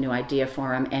quilt, a new idea for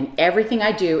them. And everything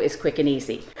I do is quick and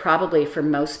easy. Probably for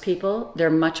most people,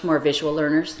 they're much more visual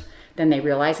learners than they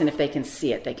realize. And if they can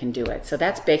see it, they can do it. So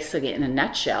that's basically, in a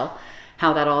nutshell,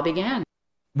 how that all began.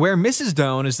 Where Mrs.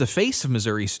 Doan is the face of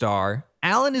Missouri Star,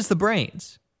 Alan is the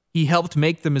brains. He helped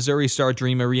make the Missouri Star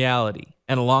dream a reality.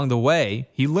 And along the way,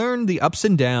 he learned the ups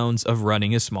and downs of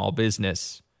running a small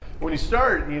business. When you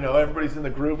start, everybody's in the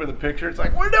group or the picture. It's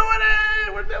like, we're doing it.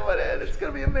 It's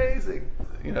going to be amazing.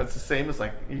 It's the same as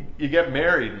like you get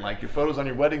married and like your photos on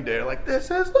your wedding day are like,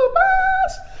 this is the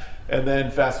best. And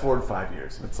then fast forward 5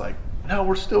 years and it's like, no,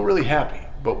 we're still really happy,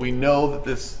 but we know that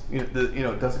this, it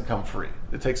doesn't come free.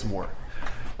 It takes some work.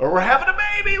 Or we're having a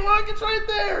baby, look, it's right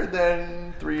there. And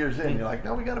then 3 years in, you're like,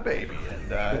 no, we got a baby.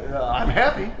 And I'm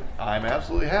happy. I'm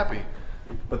absolutely happy.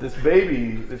 But this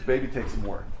baby takes some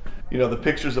work. The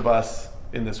pictures of us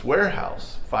in this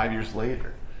warehouse 5 years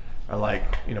later are like,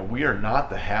 we are not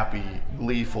the happy,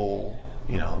 gleeful,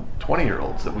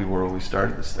 20-year-olds that we were when we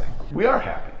started this thing. We are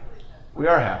happy.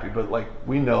 But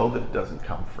we know that it doesn't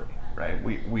come free, right?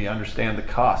 We understand the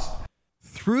cost.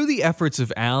 Through the efforts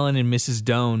of Alan and Mrs.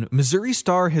 Doan, Missouri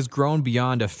Star has grown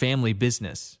beyond a family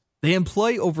business. They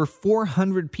employ over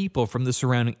 400 people from the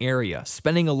surrounding area,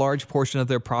 spending a large portion of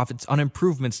their profits on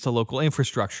improvements to local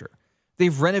infrastructure.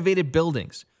 They've renovated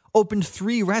buildings, opened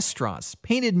 3 restaurants,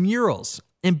 painted murals,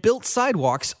 and built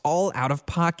sidewalks all out of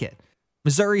pocket.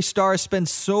 Missouri Star spends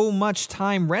so much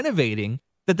time renovating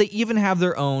that they even have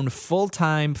their own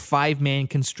full-time 5-man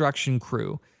construction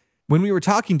crew. When we were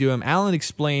talking to him, Alan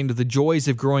explained the joys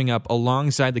of growing up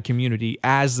alongside the community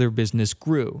as their business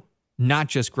grew, not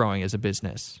just growing as a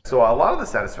business. So a lot of the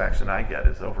satisfaction I get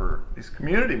is over these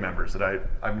community members that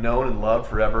I've known and loved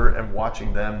forever, and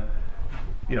watching them,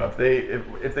 if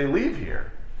they leave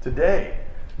here today,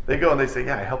 they go and they say,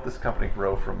 yeah, I helped this company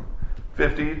grow from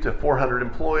 50 to 400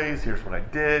 employees. Here's what I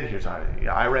did. Here's how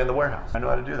I ran the warehouse. I know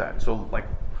how to do that. So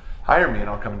hire me and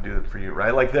I'll come and do it for you,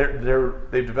 right?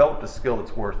 They've developed a skill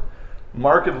that's worth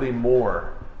markedly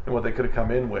more than what they could have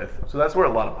come in with. So that's where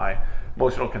a lot of my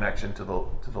emotional connection to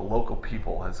the local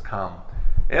people has come,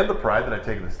 and the pride that I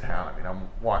take in this town. I'm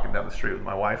walking down the street with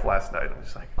my wife last night. I'm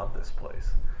just like, I love this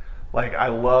place. I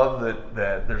love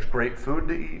that there's great food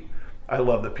to eat. I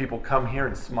love that people come here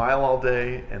and smile all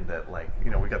day, and that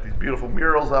we got these beautiful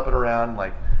murals up and around.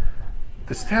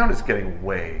 This town is getting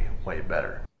way, way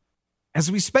better.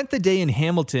 As we spent the day in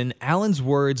Hamilton, Alan's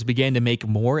words began to make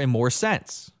more and more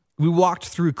sense. We walked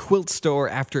through quilt store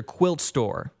after quilt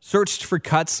store, searched for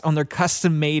cuts on their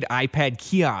custom-made iPad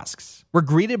kiosks, were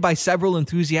greeted by several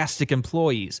enthusiastic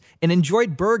employees, and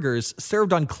enjoyed burgers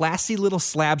served on classy little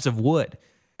slabs of wood.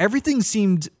 Everything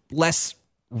seemed less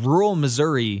rural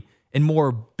Missouri and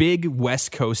more big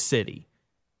West Coast city.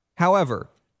 However,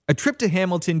 a trip to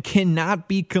Hamilton cannot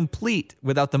be complete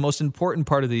without the most important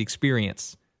part of the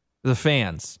experience, the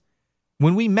fans.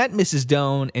 When we met Mrs.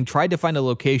 Doan and tried to find a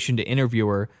location to interview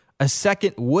her, a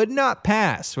second would not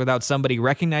pass without somebody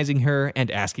recognizing her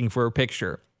and asking for a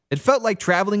picture. It felt like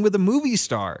traveling with a movie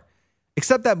star,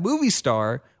 except that movie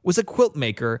star was a quilt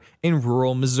maker in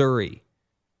rural Missouri.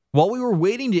 While we were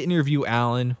waiting to interview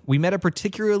Alan, we met a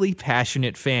particularly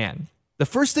passionate fan. The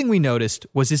first thing we noticed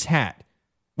was his hat,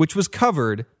 which was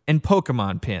covered in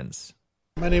Pokemon pins.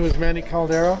 My name is Manny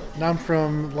Caldero, and I'm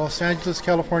from Los Angeles,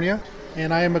 California,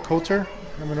 and I am a quilter.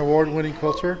 I'm an award-winning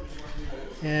quilter,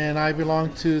 and I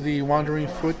belong to the Wandering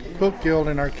Foot Quilt Guild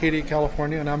in Arcadia,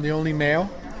 California, and I'm the only male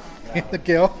in the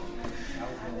guild.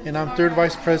 And I'm third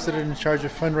vice president in charge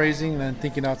of fundraising and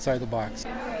thinking outside the box.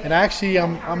 And actually,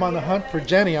 I'm on the hunt for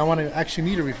Jenny. I want to actually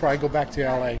meet her before I go back to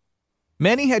LA.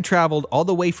 Manny had traveled all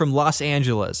the way from Los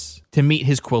Angeles to meet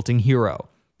his quilting hero.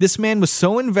 This man was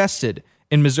so invested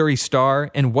in Missouri Star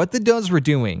and what the Doans were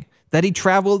doing that he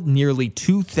traveled nearly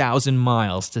 2,000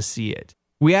 miles to see it.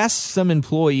 We asked some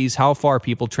employees how far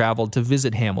people traveled to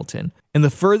visit Hamilton, and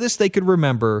the furthest they could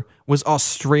remember was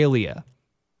Australia.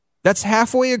 That's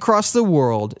halfway across the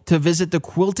world to visit the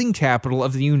quilting capital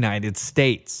of the United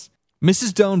States.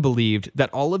 Mrs. Doan believed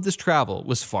that all of this travel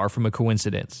was far from a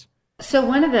coincidence. So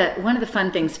one of the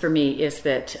fun things for me is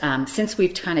that since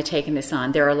we've kind of taken this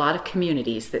on, there are a lot of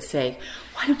communities that say,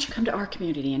 why don't you come to our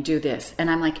community and do this?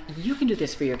 And I'm like, you can do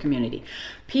this for your community.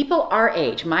 People our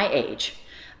age, my age,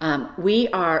 we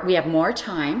have more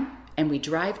time and we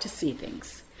drive to see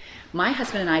things. My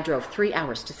husband and I drove 3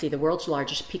 hours to see the world's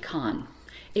largest pecan.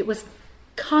 It was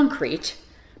concrete,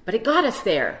 but it got us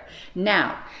there.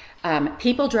 Now,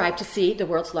 people drive to see the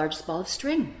world's largest ball of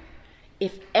string.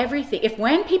 If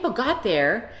when people got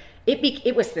there,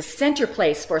 it was the center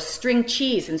place for string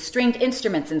cheese and stringed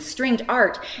instruments and stringed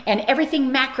art, and everything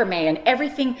macrame and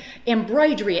everything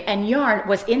embroidery and yarn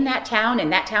was in that town,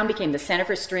 and that town became the center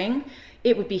for string.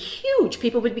 It would be huge.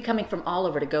 People would be coming from all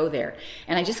over to go there.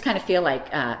 And I just kind of feel like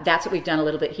that's what we've done a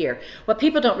little bit here. What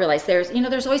people don't realize, there's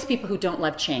always people who don't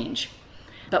love change.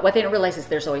 But what they don't realize is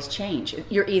there's always change.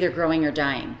 You're either growing or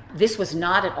dying. This was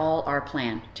not at all our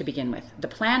plan to begin with. The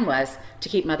plan was to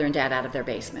keep Mother and Dad out of their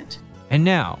basement. And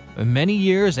now, many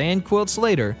years and quilts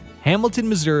later, Hamilton,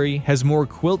 Missouri has more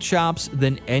quilt shops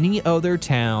than any other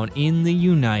town in the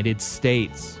United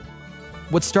States.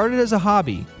 What started as a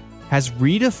hobby has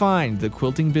redefined the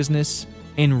quilting business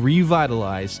and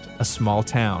revitalized a small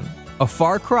town. a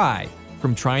far cry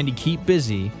from trying to keep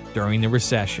busy during the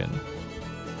recession.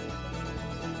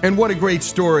 And what a great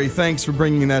story. Thanks for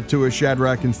bringing that to us,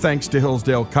 Shadrach, and thanks to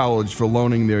Hillsdale College for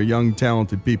loaning their young,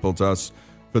 talented people to us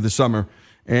for the summer.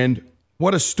 And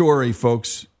what a story,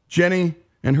 folks. Jenny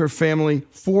and her family,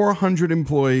 400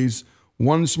 employees,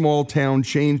 one small town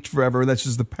changed forever. That's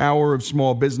just the power of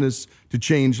small business to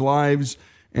change lives.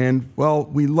 And, well,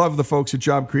 we love the folks at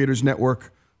Job Creators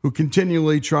Network who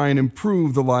continually try and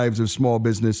improve the lives of small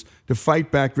business to fight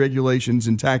back regulations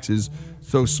and taxes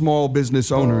so small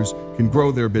business owners can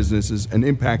grow their businesses and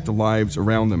impact the lives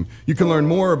around them. You can learn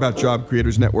more about Job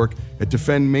Creators Network at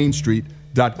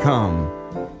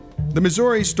defendmainstreet.com. The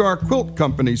Missouri Star Quilt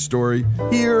Company story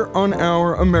here on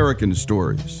Our American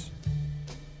Stories.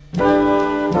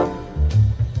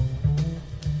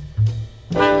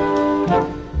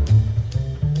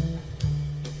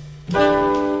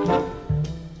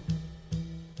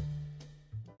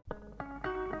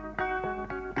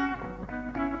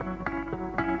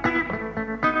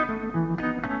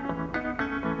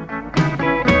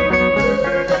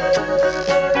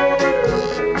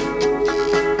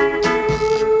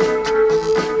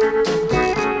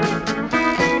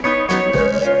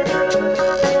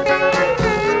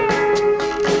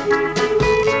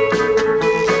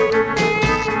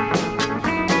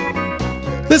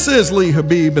 This is Lee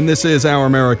Habib, and this is Our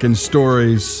American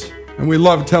Stories. And we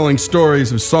love telling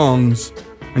stories of songs.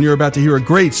 And you're about to hear a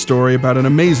great story about an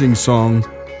amazing song,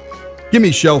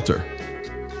 Gimme Shelter,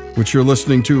 which you're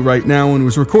listening to right now and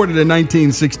was recorded in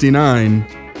 1969.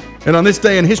 And on this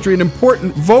day in history, an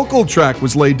important vocal track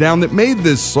was laid down that made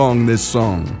this song.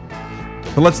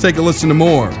 But let's take a listen to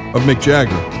more of Mick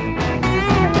Jagger.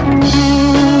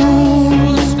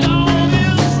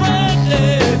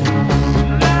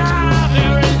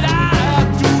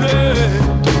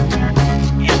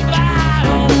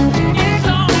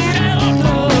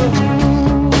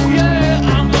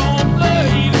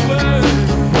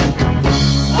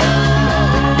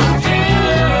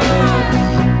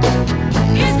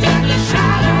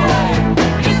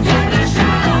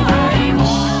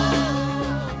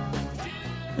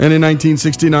 And in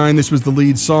 1969, this was the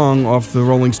lead song off the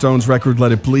Rolling Stones record,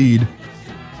 Let It Bleed.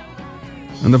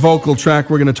 And the vocal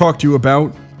track we're going to talk to you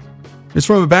about is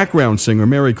from a background singer,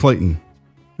 Mary Clayton.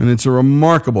 And it's a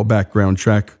remarkable background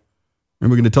track. And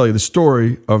we're going to tell you the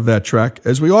story of that track.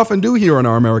 As we often do here on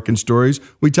Our American Stories,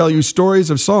 we tell you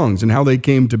stories of songs and how they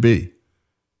came to be.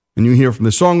 And you hear from the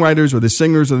songwriters or the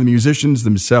singers or the musicians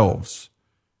themselves.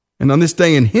 And on this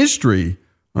day in history,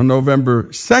 on November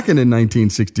 2nd in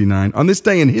 1969, on this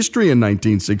day in history in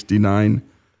 1969,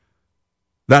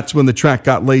 that's when the track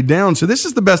got laid down. So this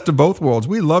is the best of both worlds.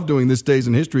 We love doing this Days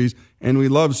in Histories, and we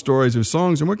love stories of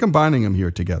songs, and we're combining them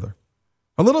here together.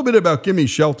 A little bit about Gimme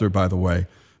Shelter, by the way,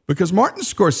 because Martin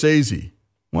Scorsese,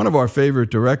 one of our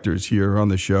favorite directors here on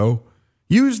the show,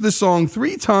 used the song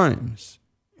 3 times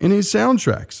in his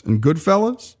soundtracks, in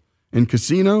Goodfellas, in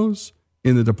Casinos,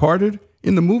 in The Departed,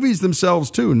 in the movies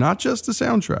themselves too, not just the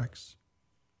soundtracks.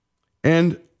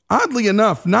 And oddly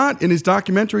enough, not in his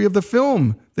documentary of the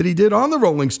film that he did on the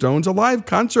Rolling Stones, a live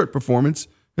concert performance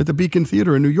at the Beacon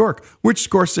Theater in New York, which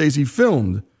Scorsese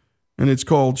filmed, and it's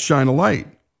called Shine a Light.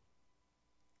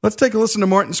 Let's take a listen to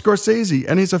Martin Scorsese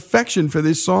and his affection for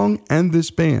this song and this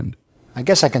band. I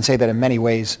guess I can say that in many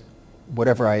ways,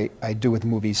 whatever I do with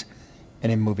movies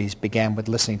and in movies began with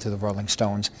listening to the Rolling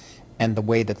Stones and the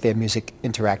way that their music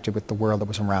interacted with the world that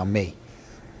was around me.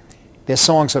 Their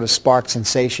songs sort of sparked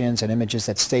sensations and images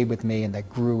that stayed with me and that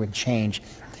grew and changed.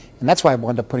 And that's why I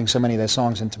wound up putting so many of their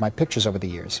songs into my pictures over the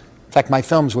years. In fact, my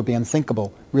films would be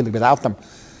unthinkable, really, without them.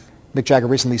 Mick Jagger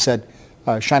recently said,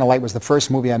 Shine a Light was the first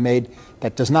movie I made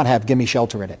that does not have Gimme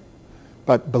Shelter in it.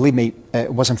 But believe me,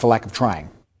 it wasn't for lack of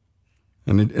trying.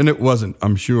 And it wasn't,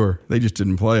 I'm sure. They just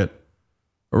didn't play it.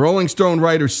 A Rolling Stone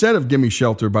writer said of Gimme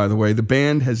Shelter, by the way, the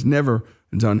band has never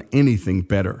done anything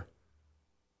better.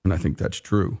 And I think that's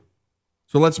true.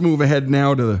 So let's move ahead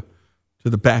now to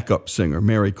the backup singer,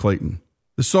 Mary Clayton.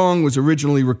 The song was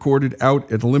originally recorded out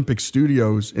at Olympic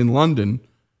Studios in London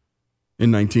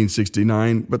in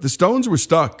 1969, but the Stones were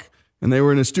stuck, and they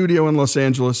were in a studio in Los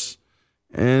Angeles,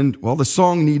 and, well, the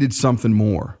song needed something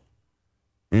more.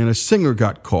 And a singer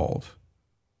got called,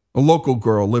 a local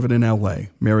girl living in L.A.,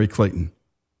 Mary Clayton.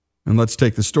 And let's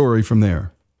take the story from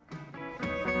there.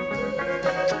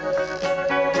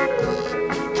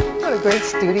 What a great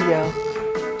studio.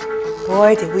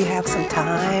 Boy, did we have some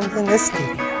time in this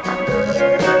studio.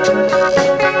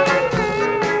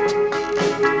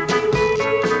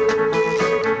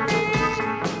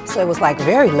 So it was like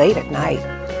very late at night,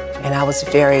 and I was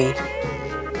very,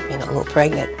 a little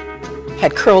pregnant.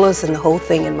 had curlers and the whole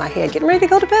thing in my head, getting ready to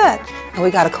go to bed. And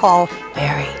we got a call,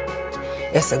 Mary,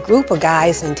 it's a group of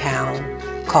guys in town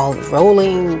called the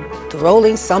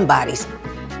Rolling Somebodies.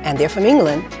 And they're from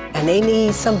England, and they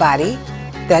need somebody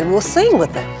that will sing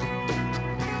with them.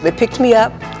 They picked me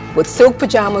up with silk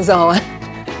pajamas on,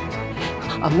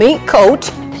 a mink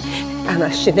coat, and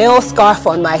a Chanel scarf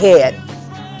on my head.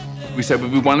 We said it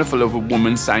would be wonderful if a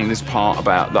woman sang this part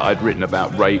that I'd written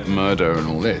about rape, murder, and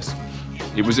all this.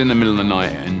 It was in the middle of the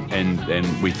night,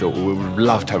 and we thought, well, we would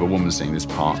love to have a woman sing this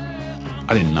part.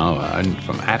 I didn't know her,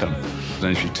 from Adam.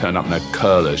 Then she turned up in her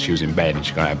curlers. She was in bed, and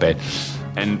she got out of bed.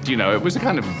 And, it was a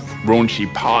kind of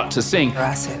raunchy part to sing.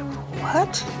 I said,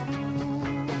 what?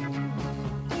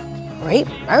 Rape,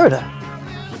 murder?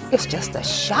 It's just a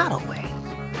shot away.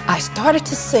 I started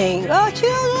to sing, oh,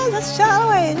 children, just a shot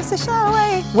away, just a shot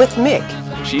away, with Mick.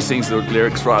 She sings the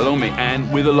lyrics right along me, and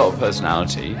with a lot of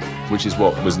personality, which is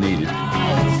what was needed.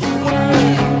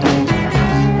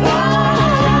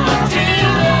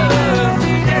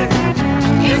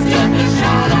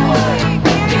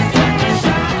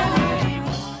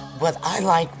 What I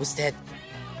liked was that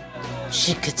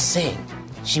she could sing.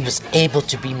 She was able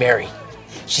to be Mary.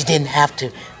 She didn't have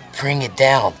to bring it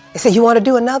down. They said, you want to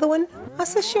do another one? I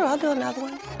said, sure, I'll do another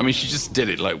one. I mean, she just did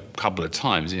it like a couple of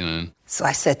times, So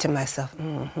I said to myself,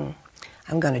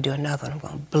 I'm going to do another one. I'm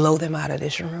going to blow them out of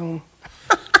this room.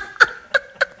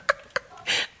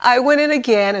 I went in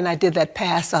again, and I did that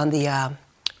pass on the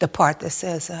part that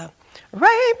says, rape,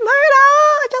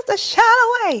 murder, just a shot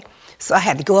away. So I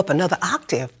had to go up another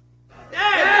octave.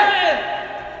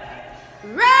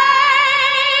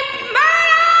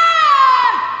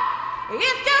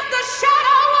 It's just a shot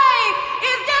away.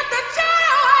 It's just a shot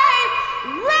away.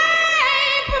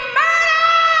 Rape,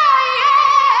 murder,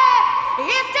 yeah.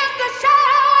 It's just a shot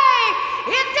away.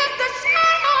 It's just a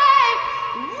shot away.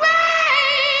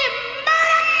 Rape,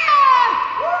 murder.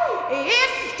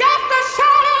 It's just a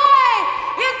shot away.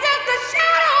 It's just a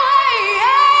shot away.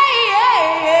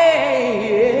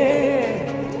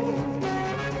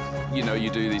 Yeah. You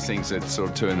do these things at sort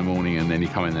of 2 a.m, and then you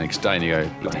come in the next day and you go,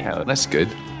 bloody hell, that's good.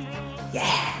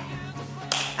 Yeah.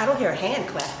 I don't hear a hand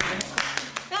clap.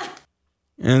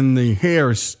 And the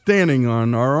hair standing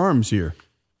on our arms here.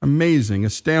 Amazing,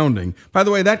 astounding. By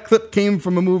the way, that clip came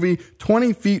from a movie,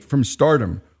 20 Feet from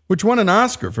Stardom, which won an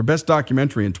Oscar for Best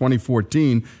Documentary in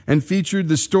 2014 and featured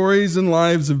the stories and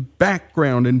lives of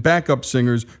background and backup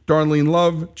singers Darlene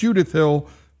Love, Judith Hill,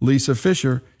 Lisa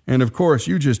Fisher, and of course,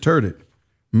 you just heard it,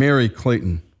 Mary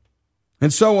Clayton.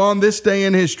 And so on this day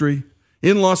in history,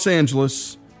 in Los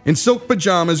Angeles, in silk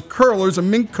pajamas, curlers, a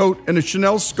mink coat, and a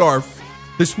Chanel scarf,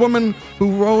 this woman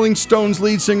who Rolling Stones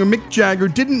lead singer Mick Jagger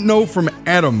didn't know from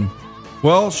Adam.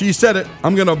 Well, she said it,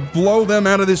 I'm going to blow them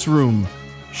out of this room.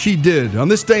 She did. On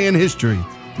this day in history,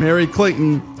 Mary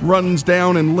Clayton runs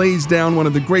down and lays down one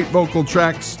of the great vocal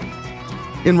tracks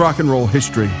in rock and roll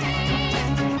history.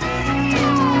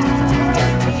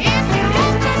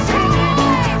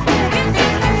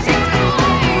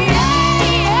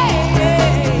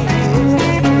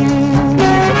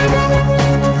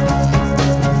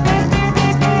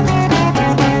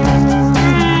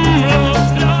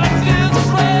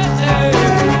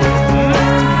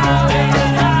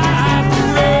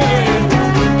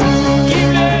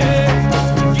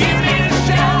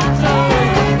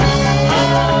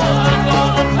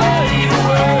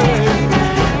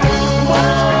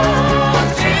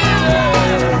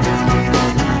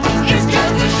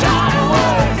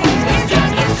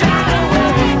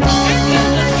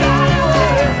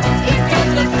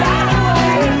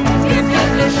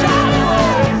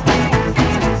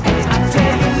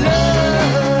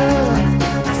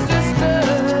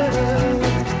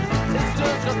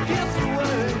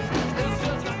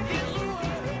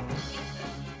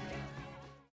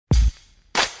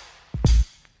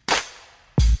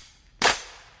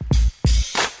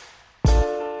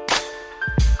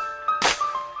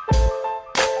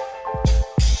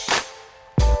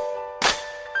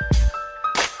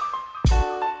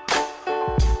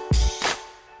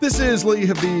 This is Lee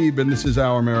Habib, and this is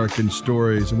Our American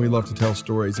Stories, and we love to tell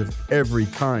stories of every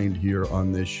kind here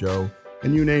on this show.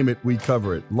 And you name it, we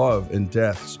cover it. Love and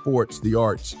death, sports, the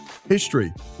arts,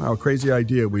 history. Wow, crazy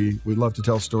idea. We love to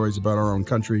tell stories about our own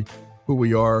country, who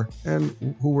we are, and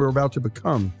who we're about to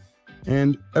become.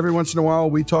 And every once in a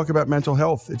while, we talk about mental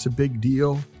health. It's a big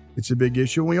deal. It's a big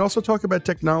issue. And we also talk about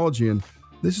technology, and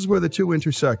this is where the two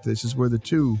intersect. This is where the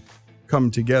two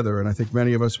come together. And I think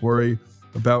many of us worry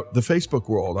about the Facebook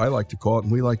world, I like to call it,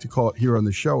 and we like to call it here on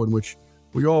the show, in which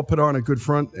we all put on a good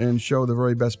front and show the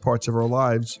very best parts of our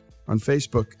lives on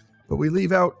Facebook, but we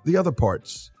leave out the other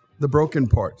parts, the broken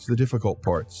parts, the difficult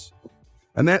parts.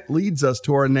 And that leads us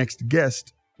to our next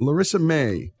guest, Larissa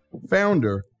May,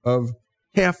 founder of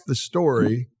Half the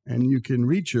Story. And you can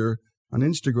reach her on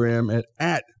Instagram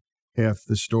at Half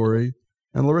the Story.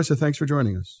 And Larissa, thanks for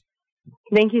joining us.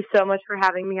 Thank you so much for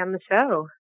having me on the show.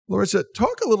 Larissa,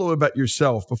 talk a little about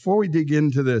yourself before we dig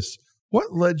into this.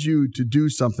 What led you to do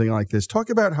something like this? Talk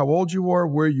about how old you are,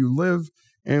 where you live,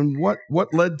 and what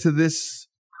led to this,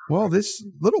 well, this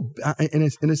little,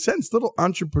 in a sense, little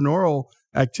entrepreneurial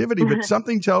activity, but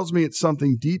something tells me it's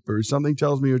something deeper. Something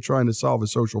tells me you're trying to solve a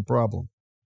social problem.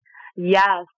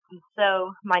 Yes.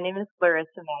 So my name is Larissa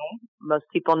May. Most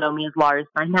people know me as Lars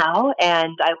by now,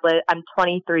 and I'm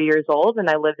 23 years old, and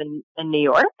I live in New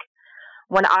York.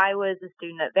 When I was a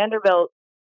student at Vanderbilt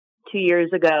 2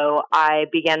 years ago, I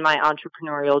began my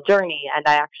entrepreneurial journey, and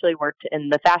I actually worked in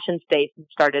the fashion space and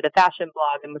started a fashion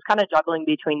blog and was kind of juggling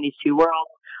between these two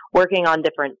worlds, working on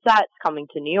different sets, coming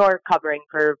to New York, covering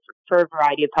for a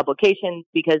variety of publications,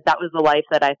 because that was the life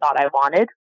that I thought I wanted,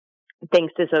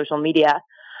 thanks to social media.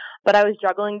 But I was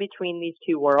juggling between these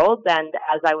two worlds, and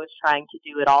as I was trying to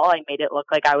do it all, I made it look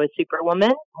like I was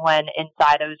Superwoman, when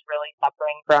inside I was really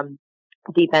suffering from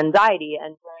deep anxiety.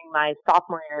 And during my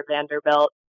sophomore year at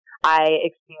Vanderbilt, I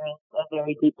experienced a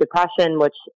very deep depression,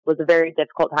 which was a very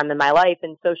difficult time in my life,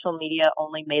 and social media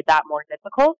only made that more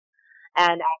difficult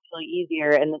and actually easier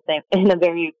in a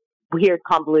very weird,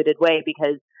 convoluted way,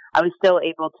 because I was still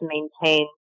able to maintain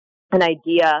an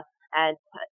idea and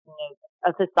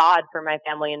a facade for my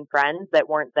family and friends that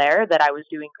weren't there, that I was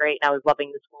doing great and I was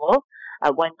loving the school,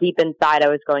 when deep inside I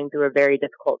was going through a very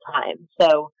difficult time.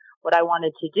 So what I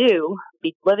wanted to do,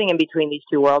 living in between these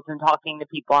two worlds and talking to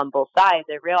people on both sides,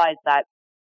 I realized that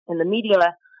in the media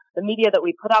that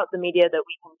we put out, the media that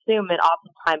we consume, it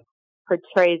oftentimes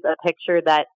portrays a picture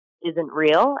that isn't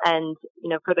real. And,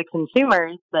 for the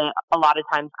consumers, a lot of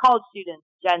times college students,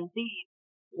 Gen Z,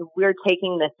 we're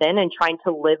taking this in and trying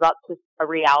to live up to a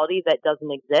reality that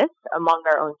doesn't exist among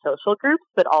our own social groups,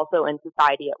 but also in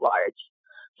society at large.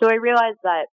 So I realized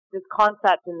that this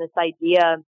concept and this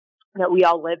idea that we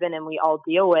all live in and we all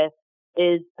deal with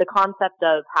is the concept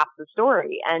of half the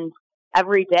story. And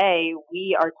every day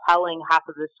we are telling half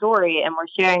of the story, and we're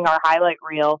sharing our highlight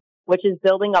reel, which is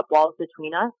building up walls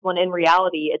between us, when in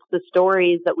reality, it's the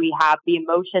stories that we have, the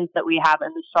emotions that we have,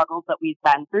 and the struggles that we've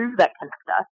been through that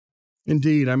connect us.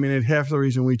 Indeed. I mean, half the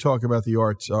reason we talk about the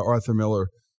arts, Arthur Miller,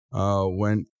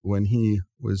 when he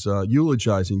was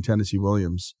eulogizing Tennessee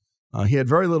Williams, he had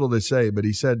very little to say, but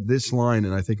he said this line,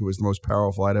 and I think it was the most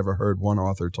powerful I'd ever heard one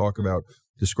author talk about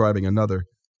describing another.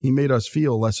 He made us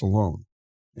feel less alone.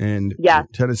 And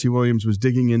Tennessee Williams was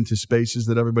digging into spaces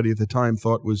that everybody at the time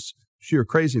thought was sheer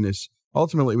craziness.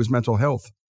 Ultimately, it was mental health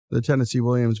that Tennessee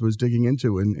Williams was digging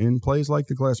into in plays like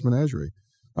The Glass Menagerie.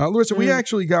 Larissa, we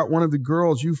actually got one of the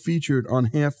girls you featured on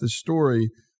Half the Story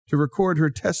to record her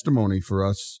testimony for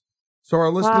us. So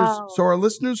our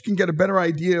listeners can get a better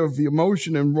idea of the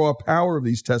emotion and raw power of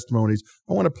these testimonies.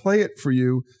 I want to play it for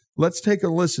you. Let's take a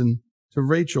listen to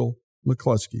Rachel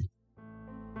McCluskey.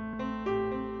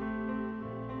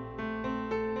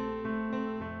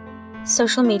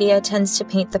 Social media tends to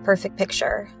paint the perfect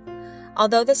picture.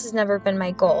 Although this has never been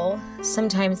my goal,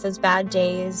 sometimes those bad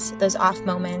days, those off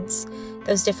moments,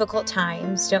 those difficult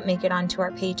times don't make it onto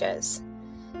our pages.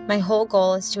 My whole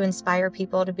goal is to inspire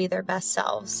people to be their best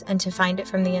selves and to find it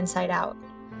from the inside out.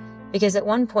 Because at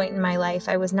one point in my life,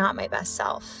 I was not my best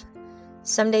self.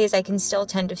 Some days I can still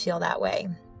tend to feel that way.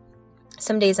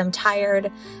 Some days I'm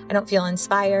tired, I don't feel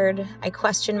inspired, I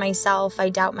question myself, I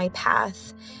doubt my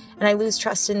path, and I lose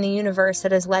trust in the universe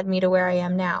that has led me to where I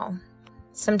am now.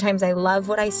 Sometimes I love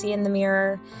what I see in the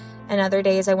mirror, and other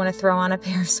days I want to throw on a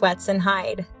pair of sweats and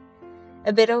hide.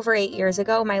 A bit over 8 years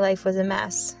ago, my life was a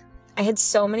mess. I had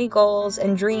so many goals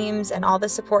and dreams and all the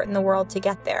support in the world to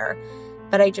get there,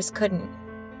 but I just couldn't.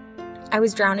 I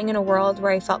was drowning in a world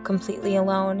where I felt completely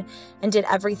alone and did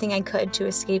everything I could to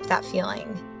escape that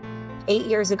feeling. 8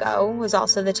 years ago was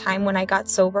also the time when I got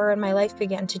sober and my life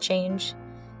began to change.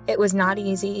 It was not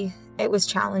easy. It was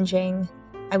challenging.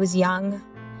 I was young.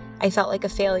 I felt like a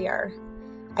failure.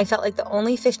 I felt like the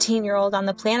only 15-year-old on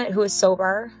the planet who was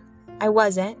sober. I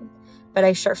wasn't, but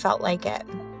I sure felt like it.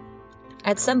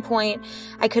 At some point,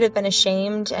 I could have been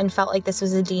ashamed and felt like this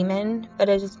was a demon, but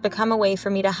it has become a way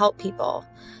for me to help people,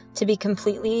 to be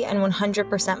completely and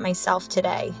 100% myself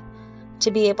today, to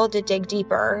be able to dig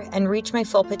deeper and reach my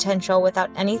full potential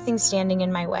without anything standing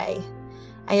in my way.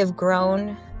 I have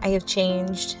grown, I have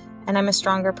changed, and I'm a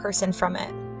stronger person from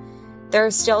it. There are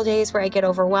still days where I get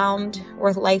overwhelmed,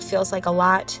 where life feels like a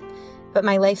lot, but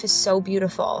my life is so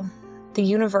beautiful. The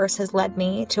universe has led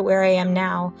me to where I am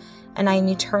now, and I am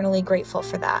eternally grateful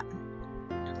for that.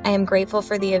 I am grateful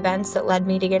for the events that led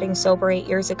me to getting sober 8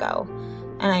 years ago,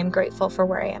 and I am grateful for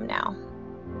where I am now.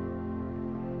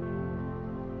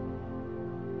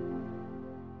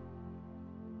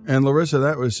 And Larissa,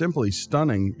 that was simply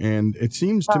stunning. And it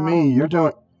seems to me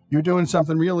you're doing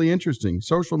something really interesting.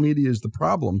 Social media is the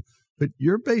problem, but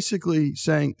you're basically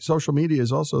saying social media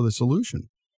is also the solution.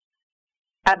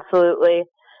 Absolutely.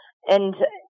 And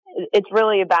it's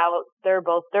really about, there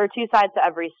are two sides to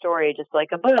every story, just like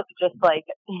a book, just like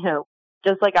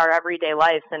our everyday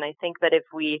lives. And I think that if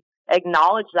we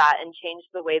acknowledge that and change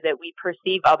the way that we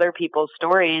perceive other people's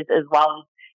stories, as well as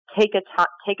take a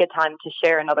time to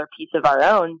share another piece of our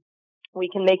own, we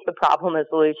can make the problem a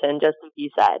solution, just as you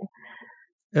said.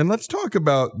 And let's talk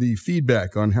about the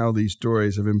feedback on how these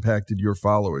stories have impacted your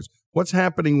followers. What's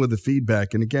happening with the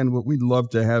feedback? And again, what we'd love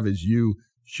to have is you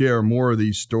share more of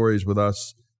these stories with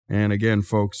us. And again,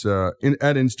 folks, at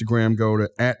Instagram, go to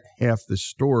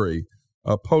 @halfthestory.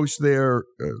 Post there.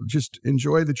 Just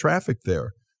enjoy the traffic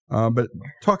there. But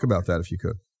talk about that if you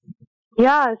could.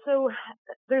 Yeah, so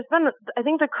I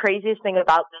think the craziest thing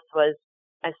about this was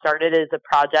I started as a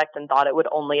project and thought it would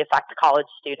only affect college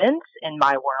students in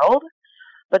my world.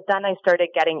 But then I started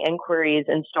getting inquiries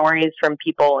and stories from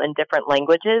people in different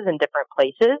languages and different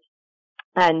places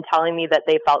and telling me that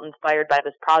they felt inspired by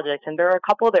this project. And there are a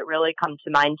couple that really come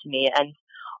to mind to me. And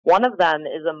one of them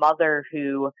is a mother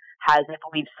who has, I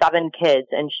believe, 7 kids.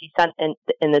 And she sent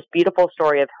in this beautiful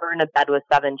story of her in a bed with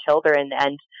 7 children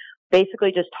and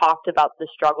basically just talked about the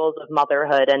struggles of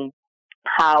motherhood and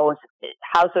how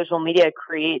social media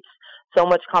creates so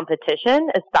much competition,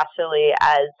 especially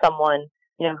as someone,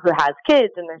 who has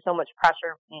kids, and there's so much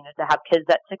pressure, to have kids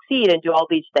that succeed and do all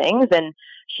these things. And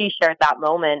she shared that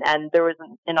moment. And there was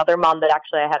another mom that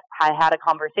actually I had a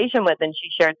conversation with, and she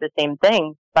shared the same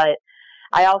thing. But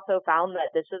I also found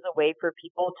that this is a way for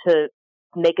people to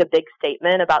make a big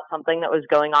statement about something that was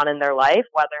going on in their life,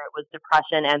 whether it was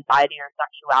depression, anxiety, or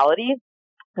sexuality.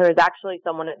 There was actually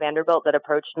someone at Vanderbilt that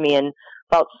approached me and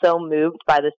felt so moved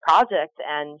by this project,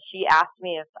 and she asked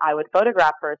me if I would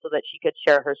photograph her so that she could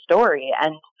share her story.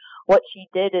 And what she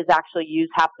did is actually use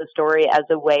Half the Story as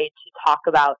a way to talk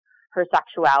about her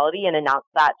sexuality and announce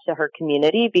that to her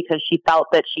community, because she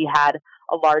felt that she had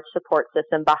a large support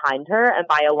system behind her, and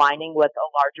by aligning with a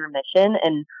larger mission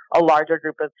and a larger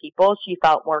group of people, she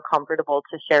felt more comfortable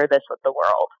to share this with the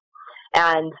world.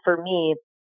 And for me,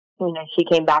 she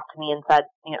came back to me and said,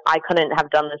 I couldn't have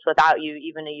done this without you.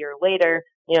 Even a year later,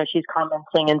 she's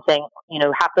commenting and saying,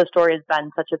 Half the Story has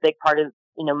been such a big part of,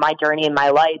 my journey in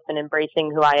my life and embracing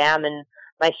who I am and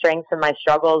my strengths and my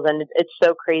struggles. And it's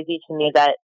so crazy to me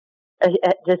that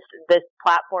just this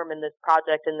platform and this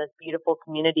project and this beautiful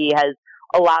community has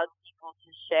allowed people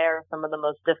to share some of the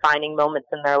most defining moments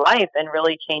in their life and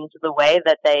really change the way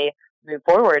that they move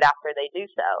forward after they do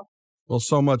so. Well,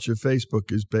 so much of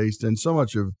Facebook is based, and so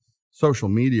much of social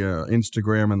media,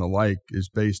 Instagram and the like, is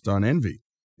based on envy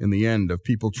in the end, of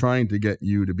people trying to get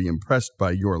you to be impressed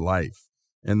by your life.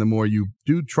 And the more you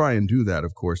do try and do that,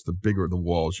 of course, the bigger the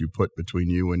walls you put between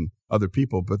you and other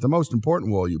people. But the most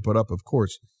important wall you put up, of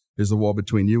course, is the wall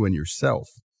between you and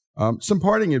yourself. Some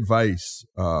parting advice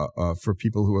for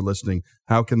people who are listening.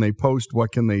 How can they post?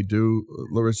 What can they do?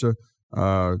 Larissa,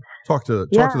 talk to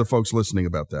the folks listening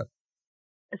about that.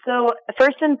 So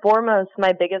first and foremost,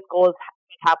 my biggest goal is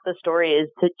Half the Story is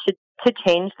to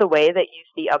change the way that you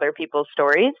see other people's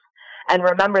stories. And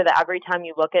remember that every time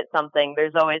you look at something,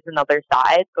 there's always another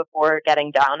side before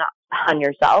getting down on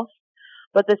yourself.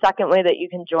 But the second way that you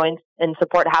can join and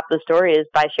support Half the Story is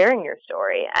by sharing your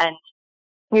story. And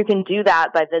you can do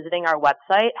that by visiting our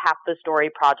website,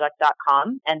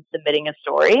 halfthestoryproject.com, and submitting a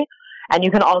story. And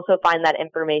you can also find that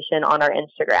information on our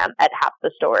Instagram at Half the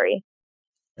Story.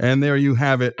 And there you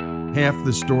have it,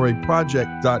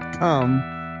 halfthestoryproject.com,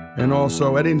 and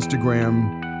also at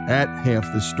Instagram at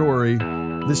Half the Story.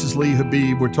 This is Lee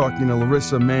Habib. We're talking to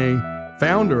Larissa May,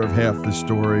 founder of Half the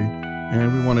Story,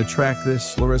 and we want to track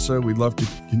this. Larissa, we'd love to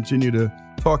continue to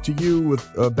talk to you with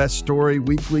a best story,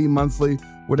 weekly, monthly,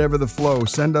 whatever the flow.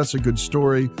 Send us a good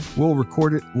story. We'll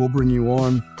record it. We'll bring you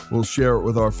on. We'll share it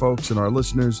with our folks and our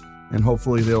listeners, and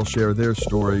hopefully they'll share their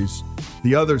stories,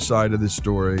 the other side of this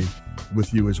story,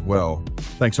 with you as well.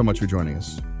 Thanks so much for joining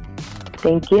us.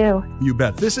 Thank you. You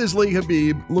bet. This is Lee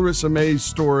Habib, Larissa May's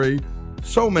story,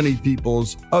 so many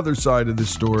people's other side of the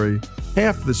story,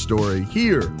 Half the Story,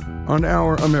 here on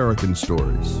Our American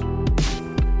Stories.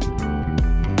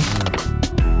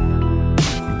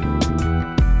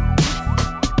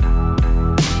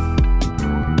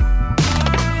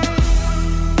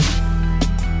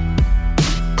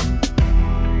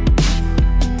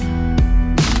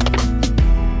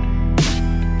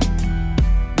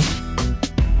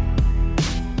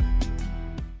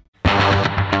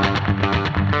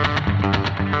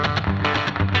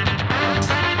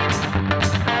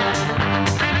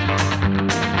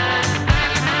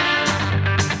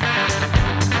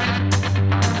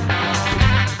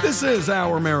 This is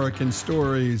Our American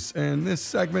Stories, and this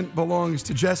segment belongs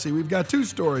to Jesse. We've got 2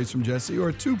 stories from Jesse,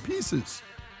 or 2 pieces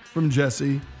from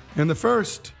Jesse, and the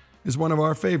first is one of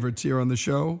our favorites here on the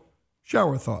show,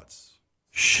 Shower Thoughts.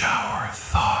 Shower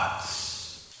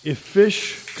Thoughts. If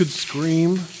fish could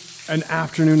scream, an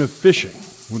afternoon of fishing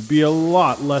would be a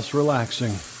lot less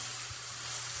relaxing.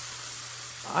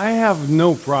 I have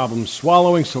no problem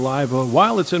swallowing saliva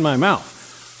while it's in my mouth.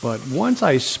 But once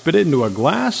I spit it into a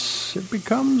glass, it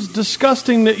becomes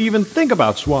disgusting to even think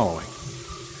about swallowing.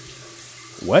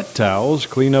 Wet towels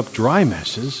clean up dry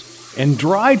messes, and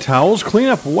dry towels clean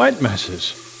up wet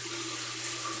messes.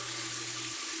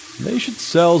 They should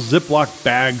sell Ziploc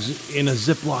bags in a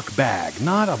Ziploc bag,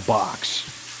 not a box.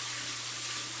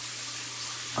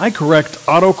 I correct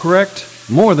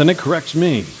autocorrect more than it corrects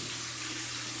me.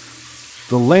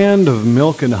 The land of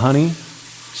milk and honey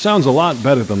sounds a lot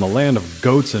better than the land of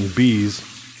goats and bees.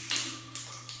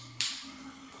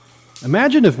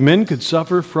 Imagine if men could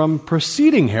suffer from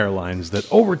preceding hairlines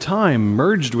that over time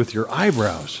merged with your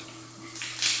eyebrows.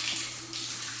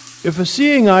 If a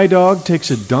seeing eye dog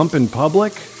takes a dump in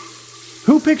public,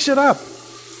 who picks it up?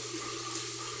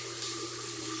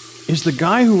 Is the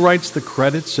guy who writes the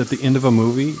credits at the end of a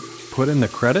movie put in the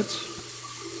credits?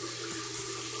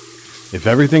 If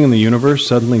everything in the universe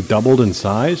suddenly doubled in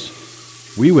size,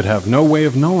 we would have no way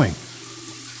of knowing.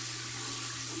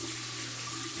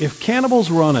 If cannibals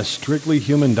were on a strictly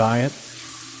human diet,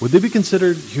 would they be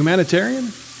considered humanitarian?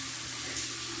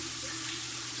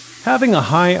 Having a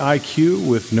high IQ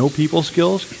with no people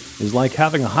skills is like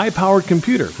having a high-powered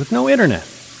computer with no internet.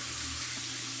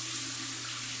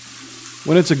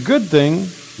 When it's a good thing,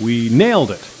 we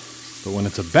nailed it. But when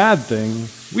it's a bad thing,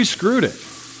 we screwed it.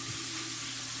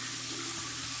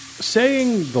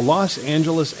 Saying the Los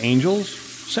Angeles Angels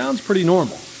sounds pretty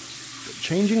normal. But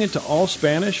changing it to all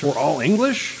Spanish or all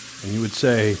English, and you would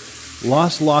say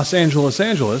Los Angeles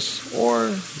Angeles or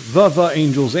the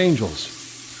Angels Angels.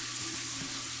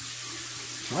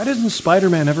 Why doesn't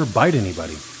Spider-Man ever bite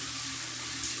anybody?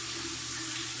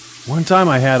 One time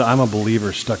I had I'm a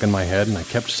Believer stuck in my head and I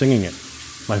kept singing it.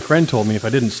 My friend told me if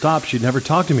I didn't stop, she'd never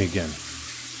talk to me again.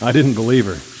 I didn't believe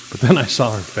her, but then I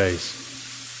saw her face.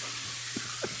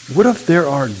 What if there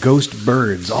are ghost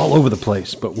birds all over the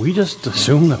place, but we just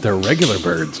assume that they're regular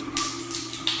birds?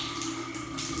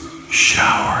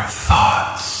 Shower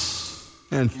Thoughts.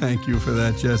 And thank you for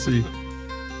that, Jesse.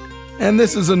 And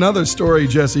this is another story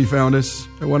Jesse found us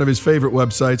at one of his favorite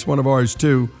websites, one of ours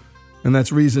too, and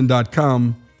that's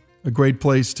Reason.com, a great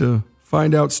place to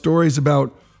find out stories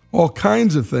about all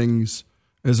kinds of things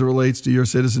as it relates to your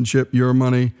citizenship, your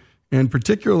money, and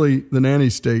particularly the nanny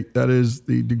state. That is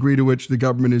the degree to which the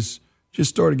government is just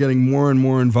started getting more and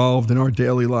more involved in our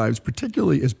daily lives,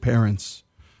 particularly as parents.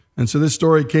 And so this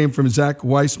story came from Zach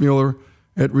Weissmuller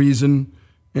at Reason.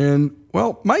 And,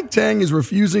 well, Mike Tang is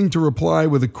refusing to reply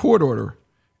with a court order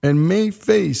and may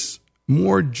face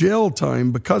more jail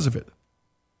time because of it.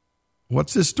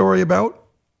 What's this story about?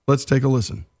 Let's take a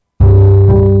listen.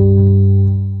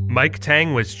 Mike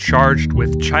Tang was charged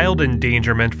with child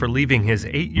endangerment for leaving his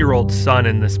 8-year-old son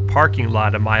in this parking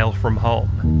lot a mile from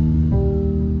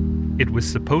home. It was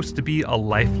supposed to be a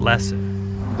life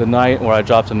lesson. The night where I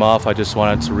dropped him off, I just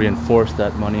wanted to reinforce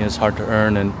that money is hard to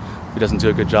earn, and if he doesn't do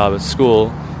a good job at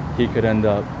school, he could end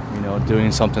up,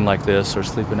 doing something like this or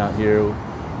sleeping out here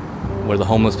where the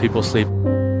homeless people sleep.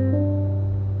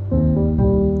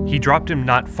 He dropped him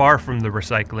not far from the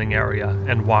recycling area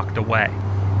and walked away.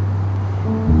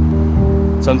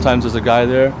 Sometimes there's a guy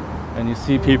there, and you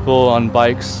see people on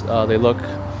bikes. They look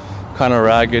kind of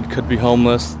ragged, could be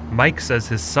homeless. Mike says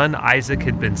his son Isaac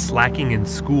had been slacking in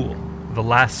school. The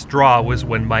last straw was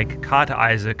when Mike caught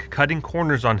Isaac cutting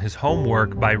corners on his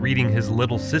homework by reading his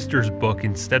little sister's book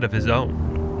instead of his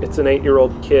own. It's an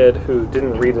 8-year-old kid who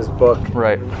didn't read his book.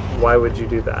 Right. Why would you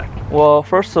do that? Well,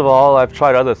 first of all, I've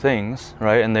tried other things,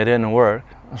 right, and they didn't work.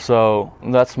 So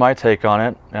that's my take on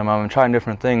it, and I'm trying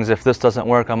different things. If this doesn't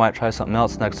work, I might try something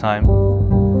else next time.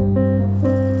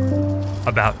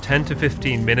 About 10 to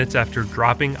 15 minutes after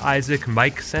dropping Isaac,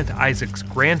 Mike sent Isaac's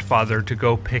grandfather to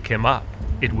go pick him up.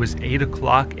 It was 8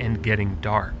 o'clock and getting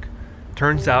dark.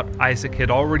 Turns out Isaac had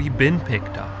already been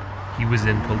picked up. He was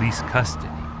in police custody.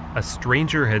 A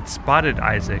stranger had spotted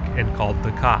Isaac and called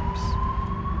the cops.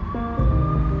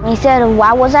 He said,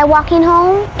 why was I walking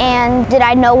home, and did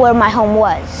I know where my home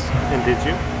was? And did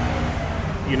you?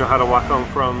 You know how to walk home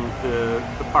from the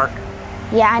park?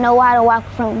 Yeah, I know how to walk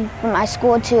from my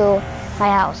school to my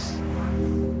house.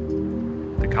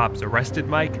 The cops arrested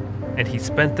Mike, and he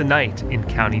spent the night in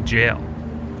county jail.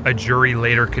 A jury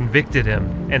later convicted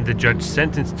him, and the judge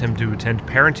sentenced him to attend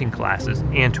parenting classes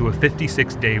and to a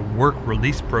 56-day work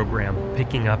release program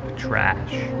picking up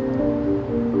trash.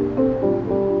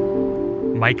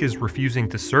 Mike is refusing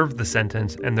to serve the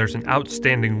sentence, and there's an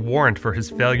outstanding warrant for his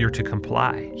failure to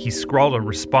comply. He scrawled a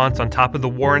response on top of the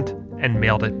warrant and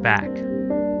mailed it back.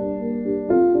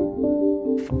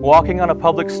 Walking on a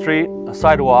public street, a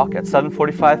sidewalk at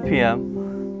 7:45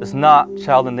 p.m. is not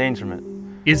child endangerment.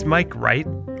 Is Mike right,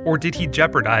 or did he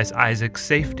jeopardize Isaac's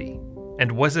safety?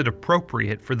 And was it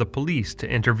appropriate for the police to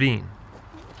intervene?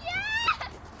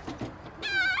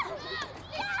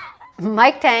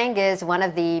 Mike Tang is one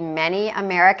of the many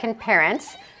American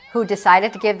parents who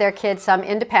decided to give their kids some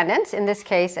independence, in this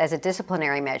case as a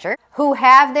disciplinary measure, who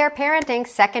have their parenting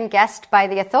second-guessed by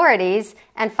the authorities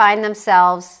and find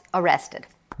themselves arrested.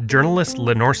 Journalist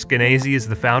Lenore Skenazy is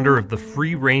the founder of the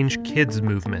Free Range Kids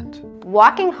movement.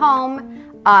 Walking home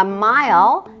a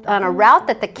mile on a route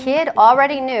that the kid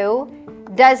already knew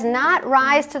does not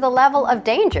rise to the level of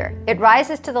danger. It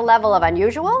rises to the level of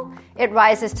unusual, it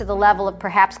rises to the level of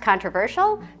perhaps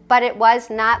controversial, but it was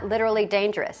not literally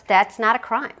dangerous. That's not a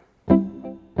crime.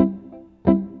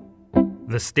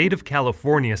 The state of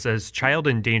California says child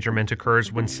endangerment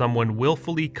occurs when someone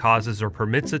willfully causes or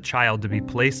permits a child to be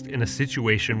placed in a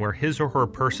situation where his or her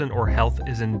person or health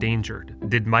is endangered.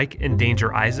 Did Mike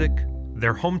endanger Isaac?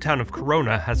 Their hometown of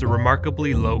Corona has a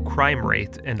remarkably low crime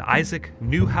rate, and Isaac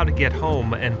knew how to get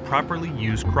home and properly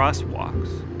use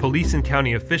crosswalks. Police and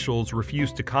county officials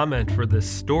refused to comment for this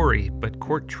story, but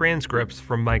court transcripts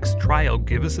from Mike's trial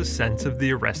give us a sense of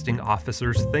the arresting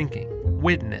officer's thinking.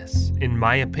 Witness: in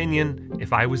my opinion,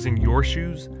 if I was in your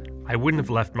shoes, I wouldn't have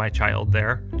left my child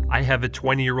there. I have a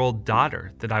 20-year-old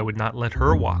daughter that I would not let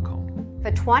her walk home. If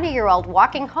a 20-year-old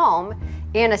walking home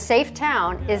in a safe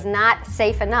town is not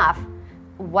safe enough,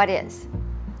 what is?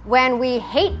 When we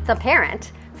hate the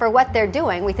parent for what they're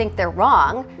doing, we think they're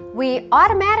wrong, we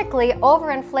automatically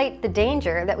overinflate the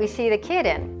danger that we see the kid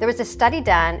in. There was a study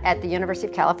done at the University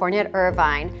of California at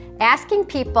Irvine asking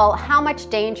people how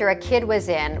much danger a kid was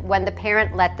in when the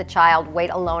parent let the child wait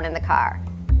alone in the car.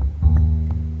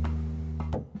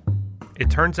 It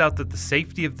turns out that the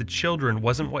safety of the children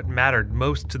wasn't what mattered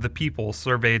most to the people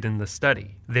surveyed in the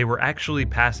study. They were actually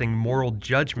passing moral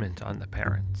judgment on the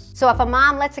parents. So if a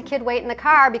mom lets a kid wait in the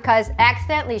car because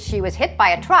accidentally she was hit by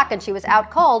a truck and she was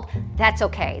out cold, that's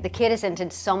okay. The kid isn't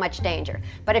in so much danger.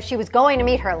 But if she was going to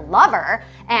meet her lover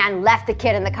and left the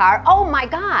kid in the car, oh my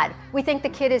God, we think the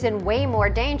kid is in way more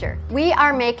danger. We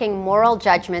are making moral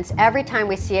judgments every time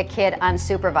we see a kid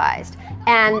unsupervised.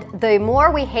 And the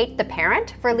more we hate the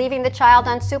parent for leaving the child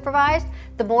unsupervised,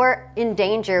 the more in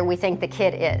danger we think the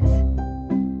kid is.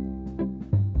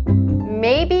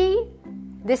 Maybe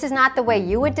this is not the way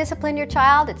you would discipline your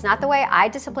child. It's not the way I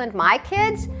disciplined my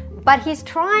kids, but he's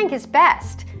trying his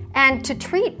best. And to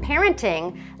treat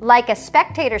parenting like a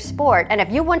spectator sport, and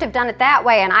if you wouldn't have done it that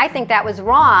way and I think that was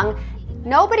wrong,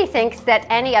 nobody thinks that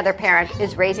any other parent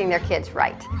is raising their kids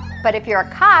right. But if you're a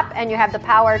cop and you have the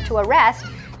power to arrest,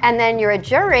 and then you're a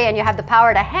jury and you have the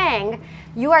power to hang,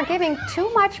 you are giving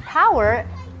too much power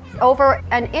over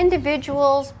an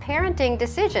individual's parenting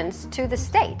decisions to the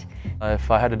state. If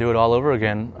I had to do it all over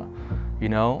again,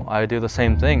 I'd do the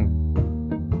same thing.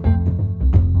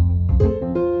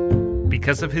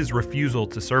 Because of his refusal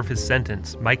to serve his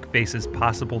sentence, Mike faces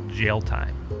possible jail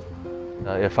time.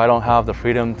 If I don't have the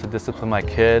freedom to discipline my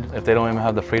kid, if they don't even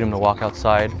have the freedom to walk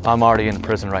outside, I'm already in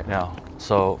prison right now.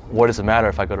 So what does it matter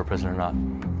if I go to prison or not?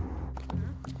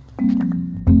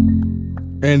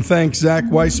 And thanks Zach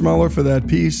Weissmuller for that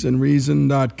piece, and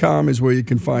Reason.com is where you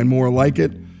can find more like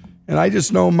it. And I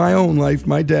just know in my own life,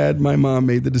 my dad, my mom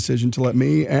made the decision to let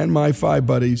me and my 5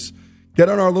 buddies get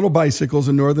on our little bicycles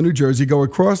in northern New Jersey, go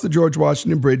across the George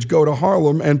Washington Bridge, go to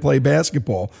Harlem and play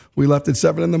basketball. We left at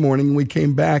 7 in the morning and we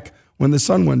came back when the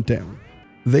sun went down.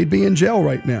 They'd be in jail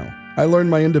right now. I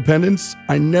learned my independence.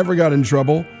 I never got in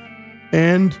trouble.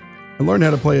 And I learned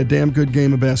how to play a damn good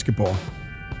game of basketball.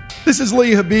 This is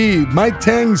Lee Habib, Mike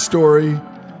Tang's story,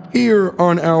 here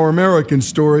on Our American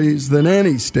Stories, the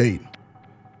Nanny State.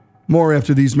 More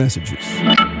after these messages.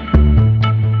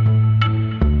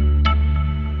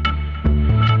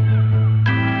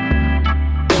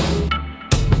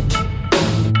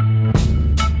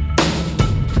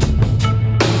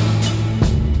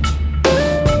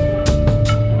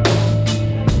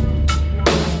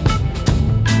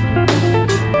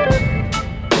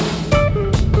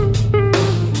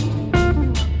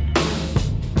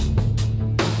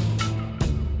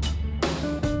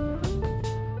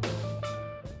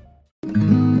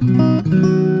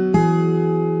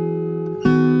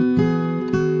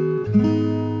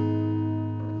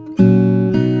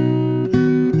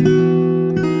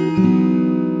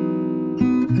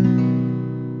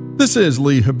 This is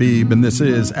Lee Habib, and this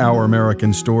is Our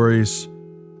American Stories.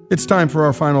 It's time for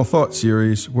our Final Thought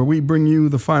series, where we bring you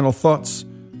the final thoughts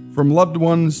from loved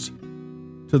ones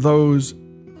to those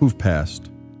who've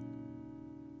passed.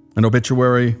 An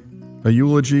obituary, a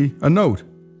eulogy, a note.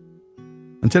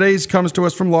 And today's comes to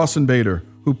us from Lawson Bader,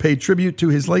 who paid tribute to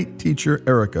his late teacher,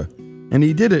 Erica, and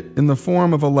he did it in the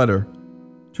form of a letter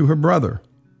to her brother.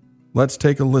 Let's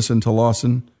take a listen to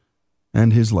Lawson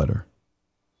and his letter.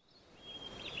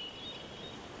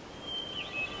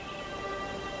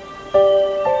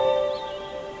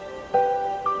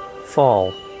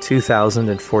 Fall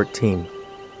 2014.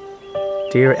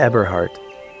 Dear Eberhard,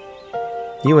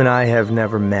 you and I have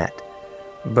never met,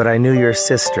 but I knew your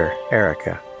sister,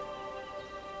 Erica.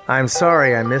 I'm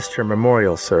sorry I missed her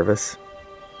memorial service.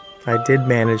 I did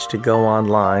manage to go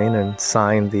online and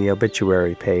sign the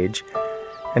obituary page,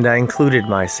 and I included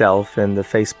myself in the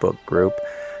Facebook group,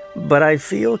 but I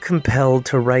feel compelled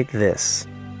to write this,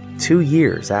 2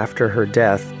 years after her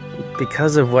death,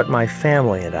 because of what my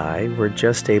family and I were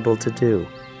just able to do.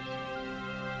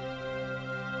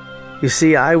 You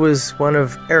see, I was one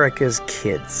of Erica's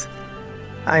kids.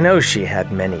 I know she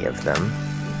had many of them,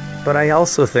 but I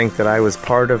also think that I was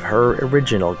part of her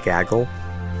original gaggle,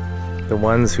 the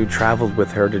ones who traveled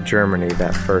with her to Germany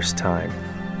that first time.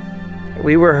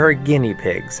 We were her guinea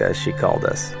pigs, as she called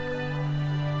us.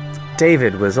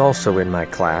 David was also in my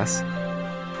class.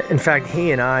 In fact,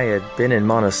 he and I had been in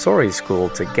Montessori school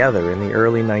together in the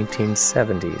early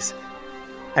 1970s.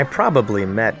 I probably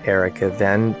met Erica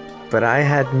then, but I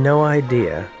had no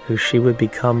idea who she would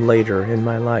become later in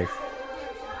my life.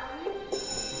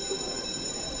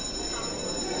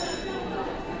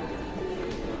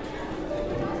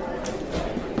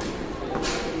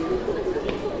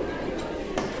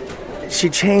 She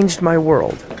changed my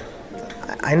world.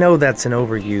 I know that's an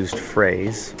overused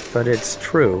phrase, but it's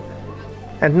true.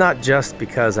 And not just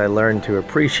because I learned to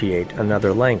appreciate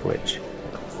another language.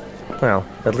 Well,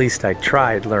 at least I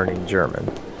tried learning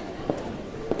German.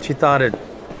 She thought it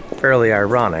fairly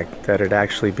ironic that it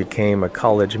actually became a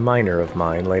college minor of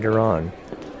mine later on.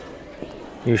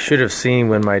 You should have seen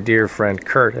when my dear friend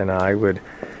Kurt and I would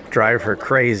drive her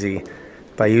crazy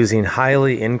by using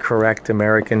highly incorrect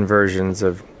American versions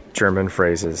of German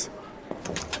phrases.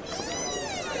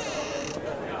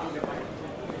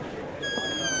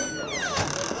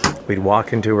 We'd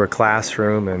walk into her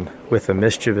classroom and with a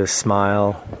mischievous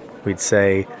smile, we'd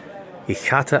say, "Ich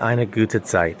hatte eine gute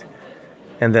Zeit,"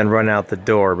 and then run out the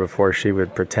door before she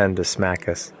would pretend to smack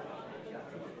us.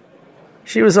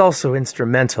 She was also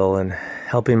instrumental in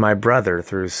helping my brother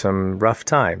through some rough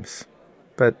times,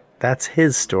 but that's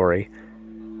his story,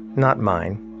 not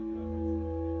mine.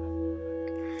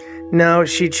 No,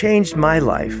 she changed my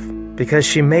life because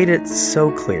she made it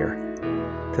so clear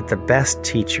that the best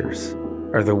teachers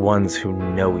are the ones who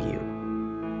know you,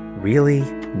 really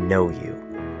know you.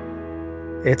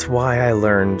 It's why I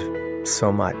learned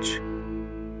so much.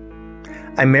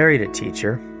 I married a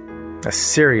teacher, a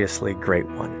seriously great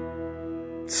one.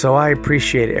 So I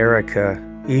appreciate Erica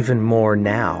even more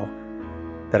now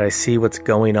that I see what's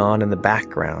going on in the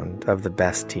background of the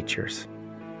best teachers.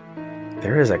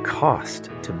 There is a cost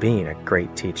to being a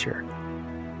great teacher,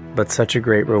 but such a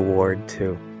great reward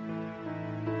too.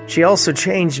 She also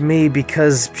changed me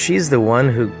because she's the one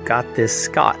who got this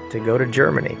Scot to go to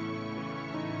Germany.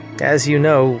 As you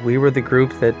know, we were the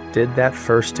group that did that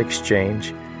first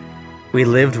exchange. We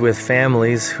lived with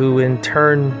families who in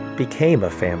turn became a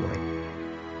family.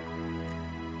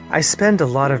 I spend a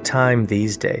lot of time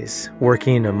these days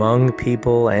working among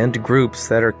people and groups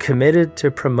that are committed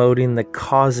to promoting the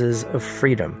causes of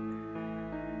freedom.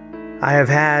 I have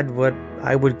had what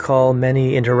I would call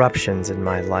many interruptions in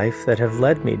my life that have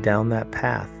led me down that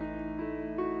path.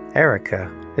 Erica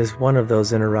is one of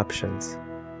those interruptions,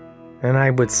 and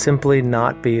I would simply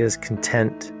not be as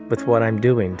content with what I'm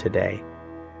doing today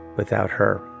without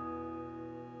her.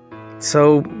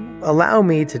 So allow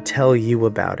me to tell you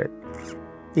about it,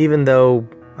 even though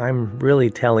I'm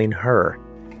really telling her.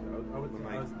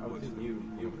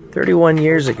 31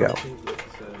 years ago,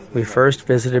 we first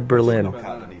visited Berlin.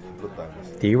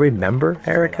 Do you remember,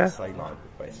 Erica?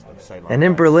 And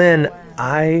in Berlin,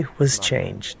 I was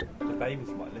changed.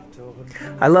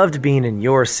 I loved being in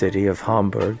your city of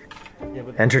Hamburg,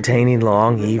 entertaining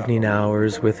long evening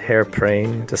hours with Herr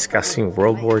Prehn, discussing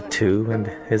World War II and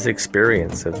his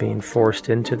experience of being forced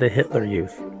into the Hitler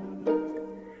Youth.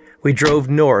 We drove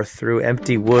north through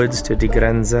empty woods to Die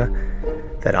Grenze,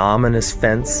 that ominous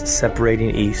fence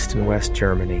separating East and West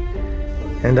Germany,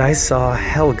 and I saw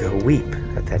Helga weep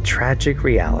at that tragic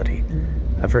reality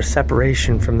of her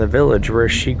separation from the village where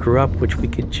she grew up, which we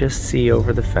could just see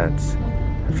over the fence,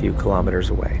 a few kilometers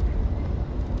away.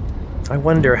 I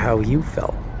wonder how you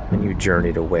felt when you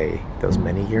journeyed away those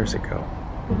many years ago.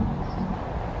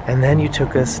 And then you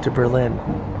took us to Berlin.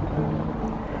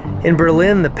 In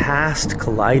Berlin, the past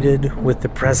collided with the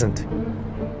present.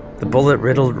 The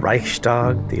bullet-riddled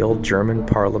Reichstag, the old German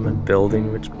parliament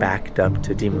building which backed up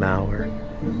to Die Mauer,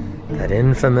 that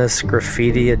infamous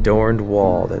graffiti-adorned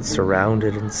wall that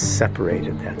surrounded and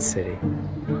separated that city.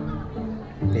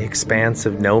 The expanse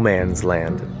of no man's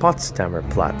land at Potsdamer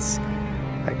Platz,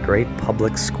 that great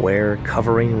public square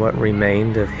covering what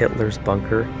remained of Hitler's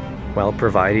bunker while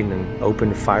providing an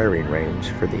open firing range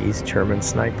for the East German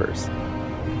snipers.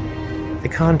 The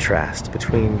contrast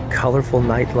between colorful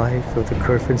nightlife of the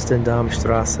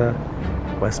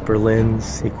Kurfürstendammstraße, West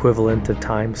Berlin's equivalent of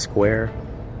Times Square,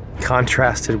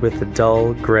 contrasted with the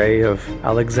dull gray of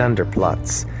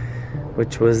Alexanderplatz,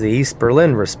 which was the East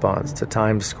Berlin response to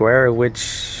Times Square,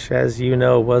 which, as you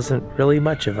know, wasn't really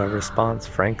much of a response,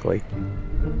 frankly.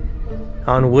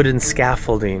 On wooden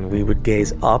scaffolding, we would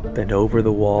gaze up and over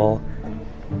the wall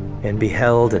and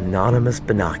beheld anonymous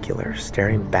binoculars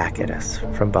staring back at us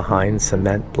from behind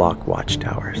cement block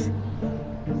watchtowers.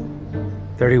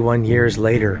 31 years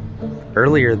later,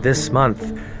 earlier this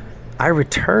month, I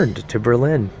returned to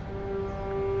Berlin.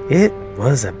 It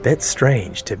was a bit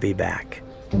strange to be back.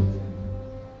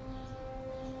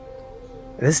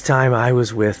 This time I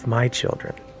was with my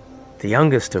children, the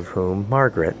youngest of whom,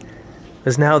 Margaret,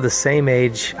 was now the same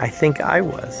age I think I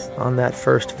was on that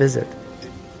first visit.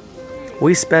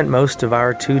 We spent most of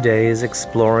our 2 days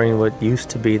exploring what used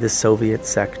to be the Soviet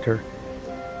sector.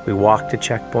 We walked to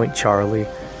Checkpoint Charlie,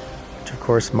 which of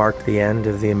course marked the end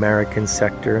of the American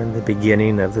sector and the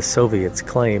beginning of the Soviets'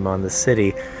 claim on the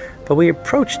city, but we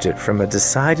approached it from a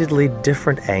decidedly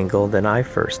different angle than I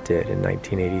first did in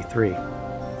 1983.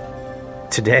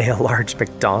 Today, a large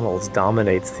McDonald's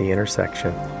dominates the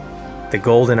intersection, the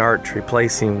Golden Arch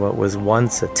replacing what was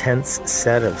once a tense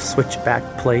set of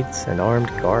switchback plates and armed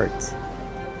guards.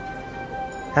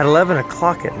 At 11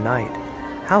 o'clock at night,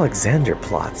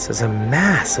 Alexanderplatz is a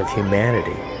mass of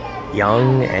humanity,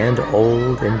 young and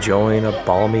old, enjoying a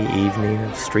balmy evening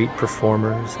of street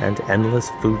performers and endless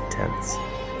food tents.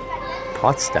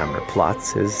 Potsdamer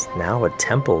Platz is now a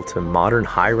temple to modern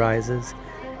high-rises,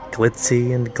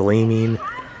 glitzy and gleaming,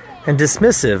 and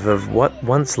dismissive of what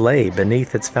once lay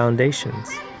beneath its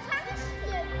foundations.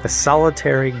 A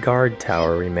solitary guard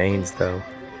tower remains, though,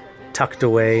 tucked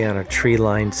away on a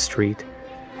tree-lined street,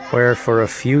 where for a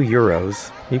few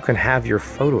euros you can have your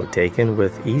photo taken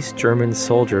with East German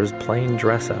soldiers playing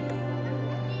dress-up.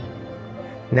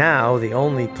 Now, the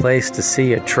only place to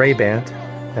see a Trabant,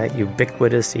 that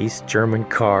ubiquitous East German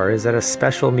car, is at a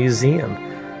special museum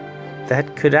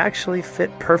that could actually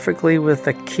fit perfectly with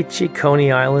the kitschy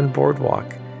Coney Island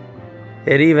boardwalk.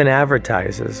 It even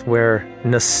advertises where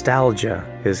nostalgia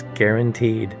is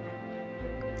guaranteed.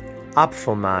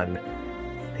 Apfelmann,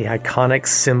 the iconic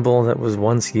symbol that was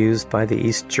once used by the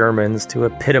East Germans to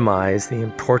epitomize the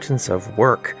importance of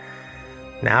work,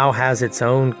 now has its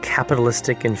own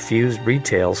capitalistic-infused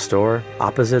retail store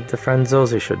opposite the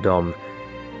Französische Dom,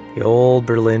 the old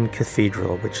Berlin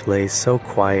cathedral which lay so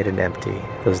quiet and empty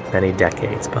those many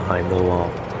decades behind the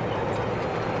wall.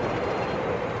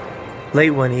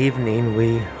 Late one evening,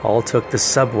 we all took the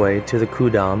subway to the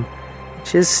Kudamm,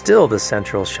 which is still the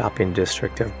central shopping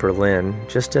district of Berlin,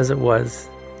 just as it was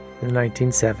in the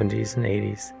 1970s and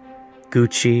 80s.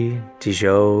 Gucci,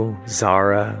 Dijon,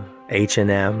 Zara, H&M,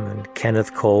 and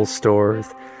Kenneth Cole stores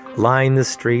line the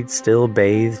streets still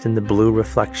bathed in the blue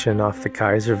reflection off the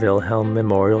Kaiser Wilhelm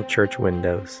Memorial Church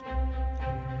windows.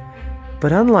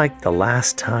 But unlike the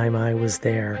last time I was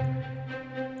there,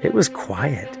 it was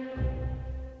quiet.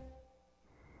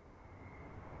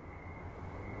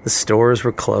 The stores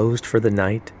were closed for the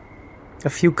night. A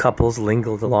few couples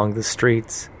lingered along the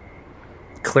streets.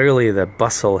 Clearly the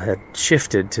bustle had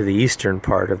shifted to the eastern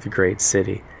part of the great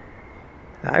city.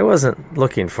 I wasn't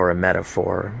looking for a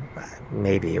metaphor.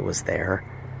 Maybe it was there.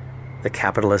 The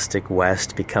capitalistic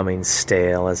West becoming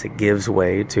stale as it gives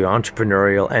way to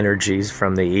entrepreneurial energies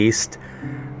from the East.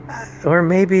 Or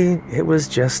maybe it was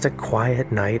just a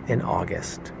quiet night in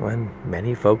August when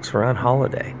many folks were on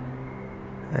holiday.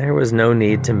 There was no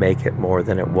need to make it more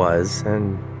than it was,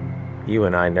 and you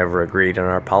and I never agreed on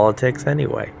our politics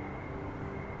anyway.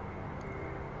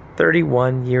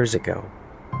 31 years ago,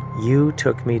 you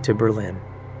took me to Berlin.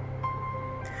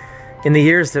 In the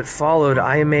years that followed,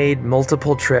 I made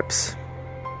multiple trips,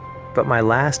 but my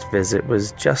last visit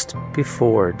was just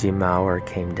before Die Mauer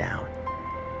came down.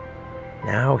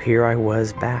 Now here I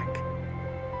was back.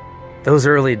 Those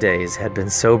early days had been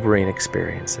sobering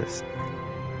experiences.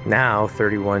 Now,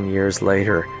 31 years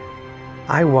later,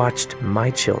 I watched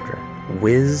my children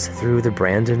whiz through the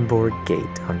Brandenburg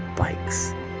Gate on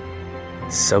bikes,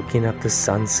 soaking up the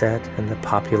sunset and the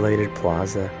populated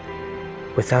plaza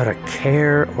without a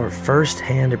care or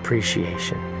first-hand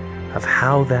appreciation of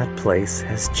how that place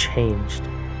has changed.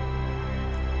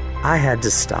 I had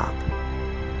to stop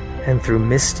and through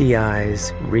misty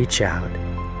eyes reach out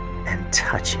and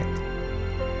touch it.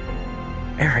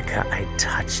 Erica, I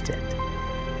touched it,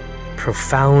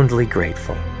 profoundly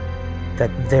grateful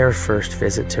that their first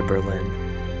visit to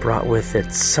Berlin brought with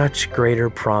it such greater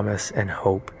promise and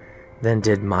hope than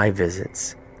did my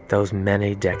visits those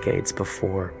many decades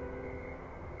before.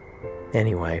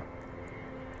 Anyway,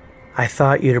 I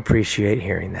thought you'd appreciate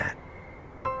hearing that.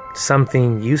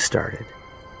 Something you started,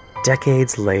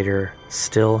 decades later,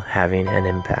 still having an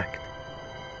impact.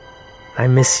 I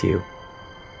miss you,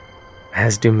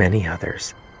 as do many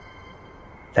others.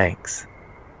 Thanks,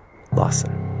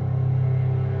 Lawson.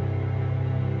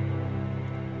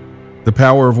 The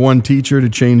power of one teacher to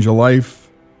change a life.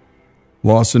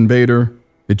 Lawson Bader,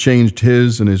 it changed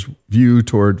his and his view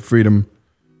toward freedom.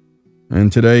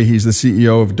 And today he's the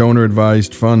CEO of a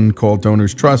donor-advised fund called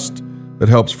Donors Trust that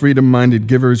helps freedom-minded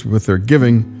givers with their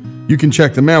giving. You can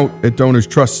check them out at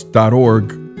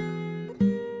donorstrust.org.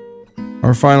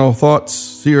 Our final thoughts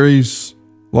series,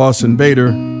 Lawson Bader,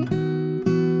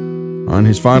 on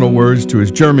his final words to his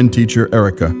German teacher,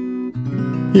 Erica,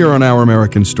 here on Our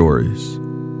American Stories.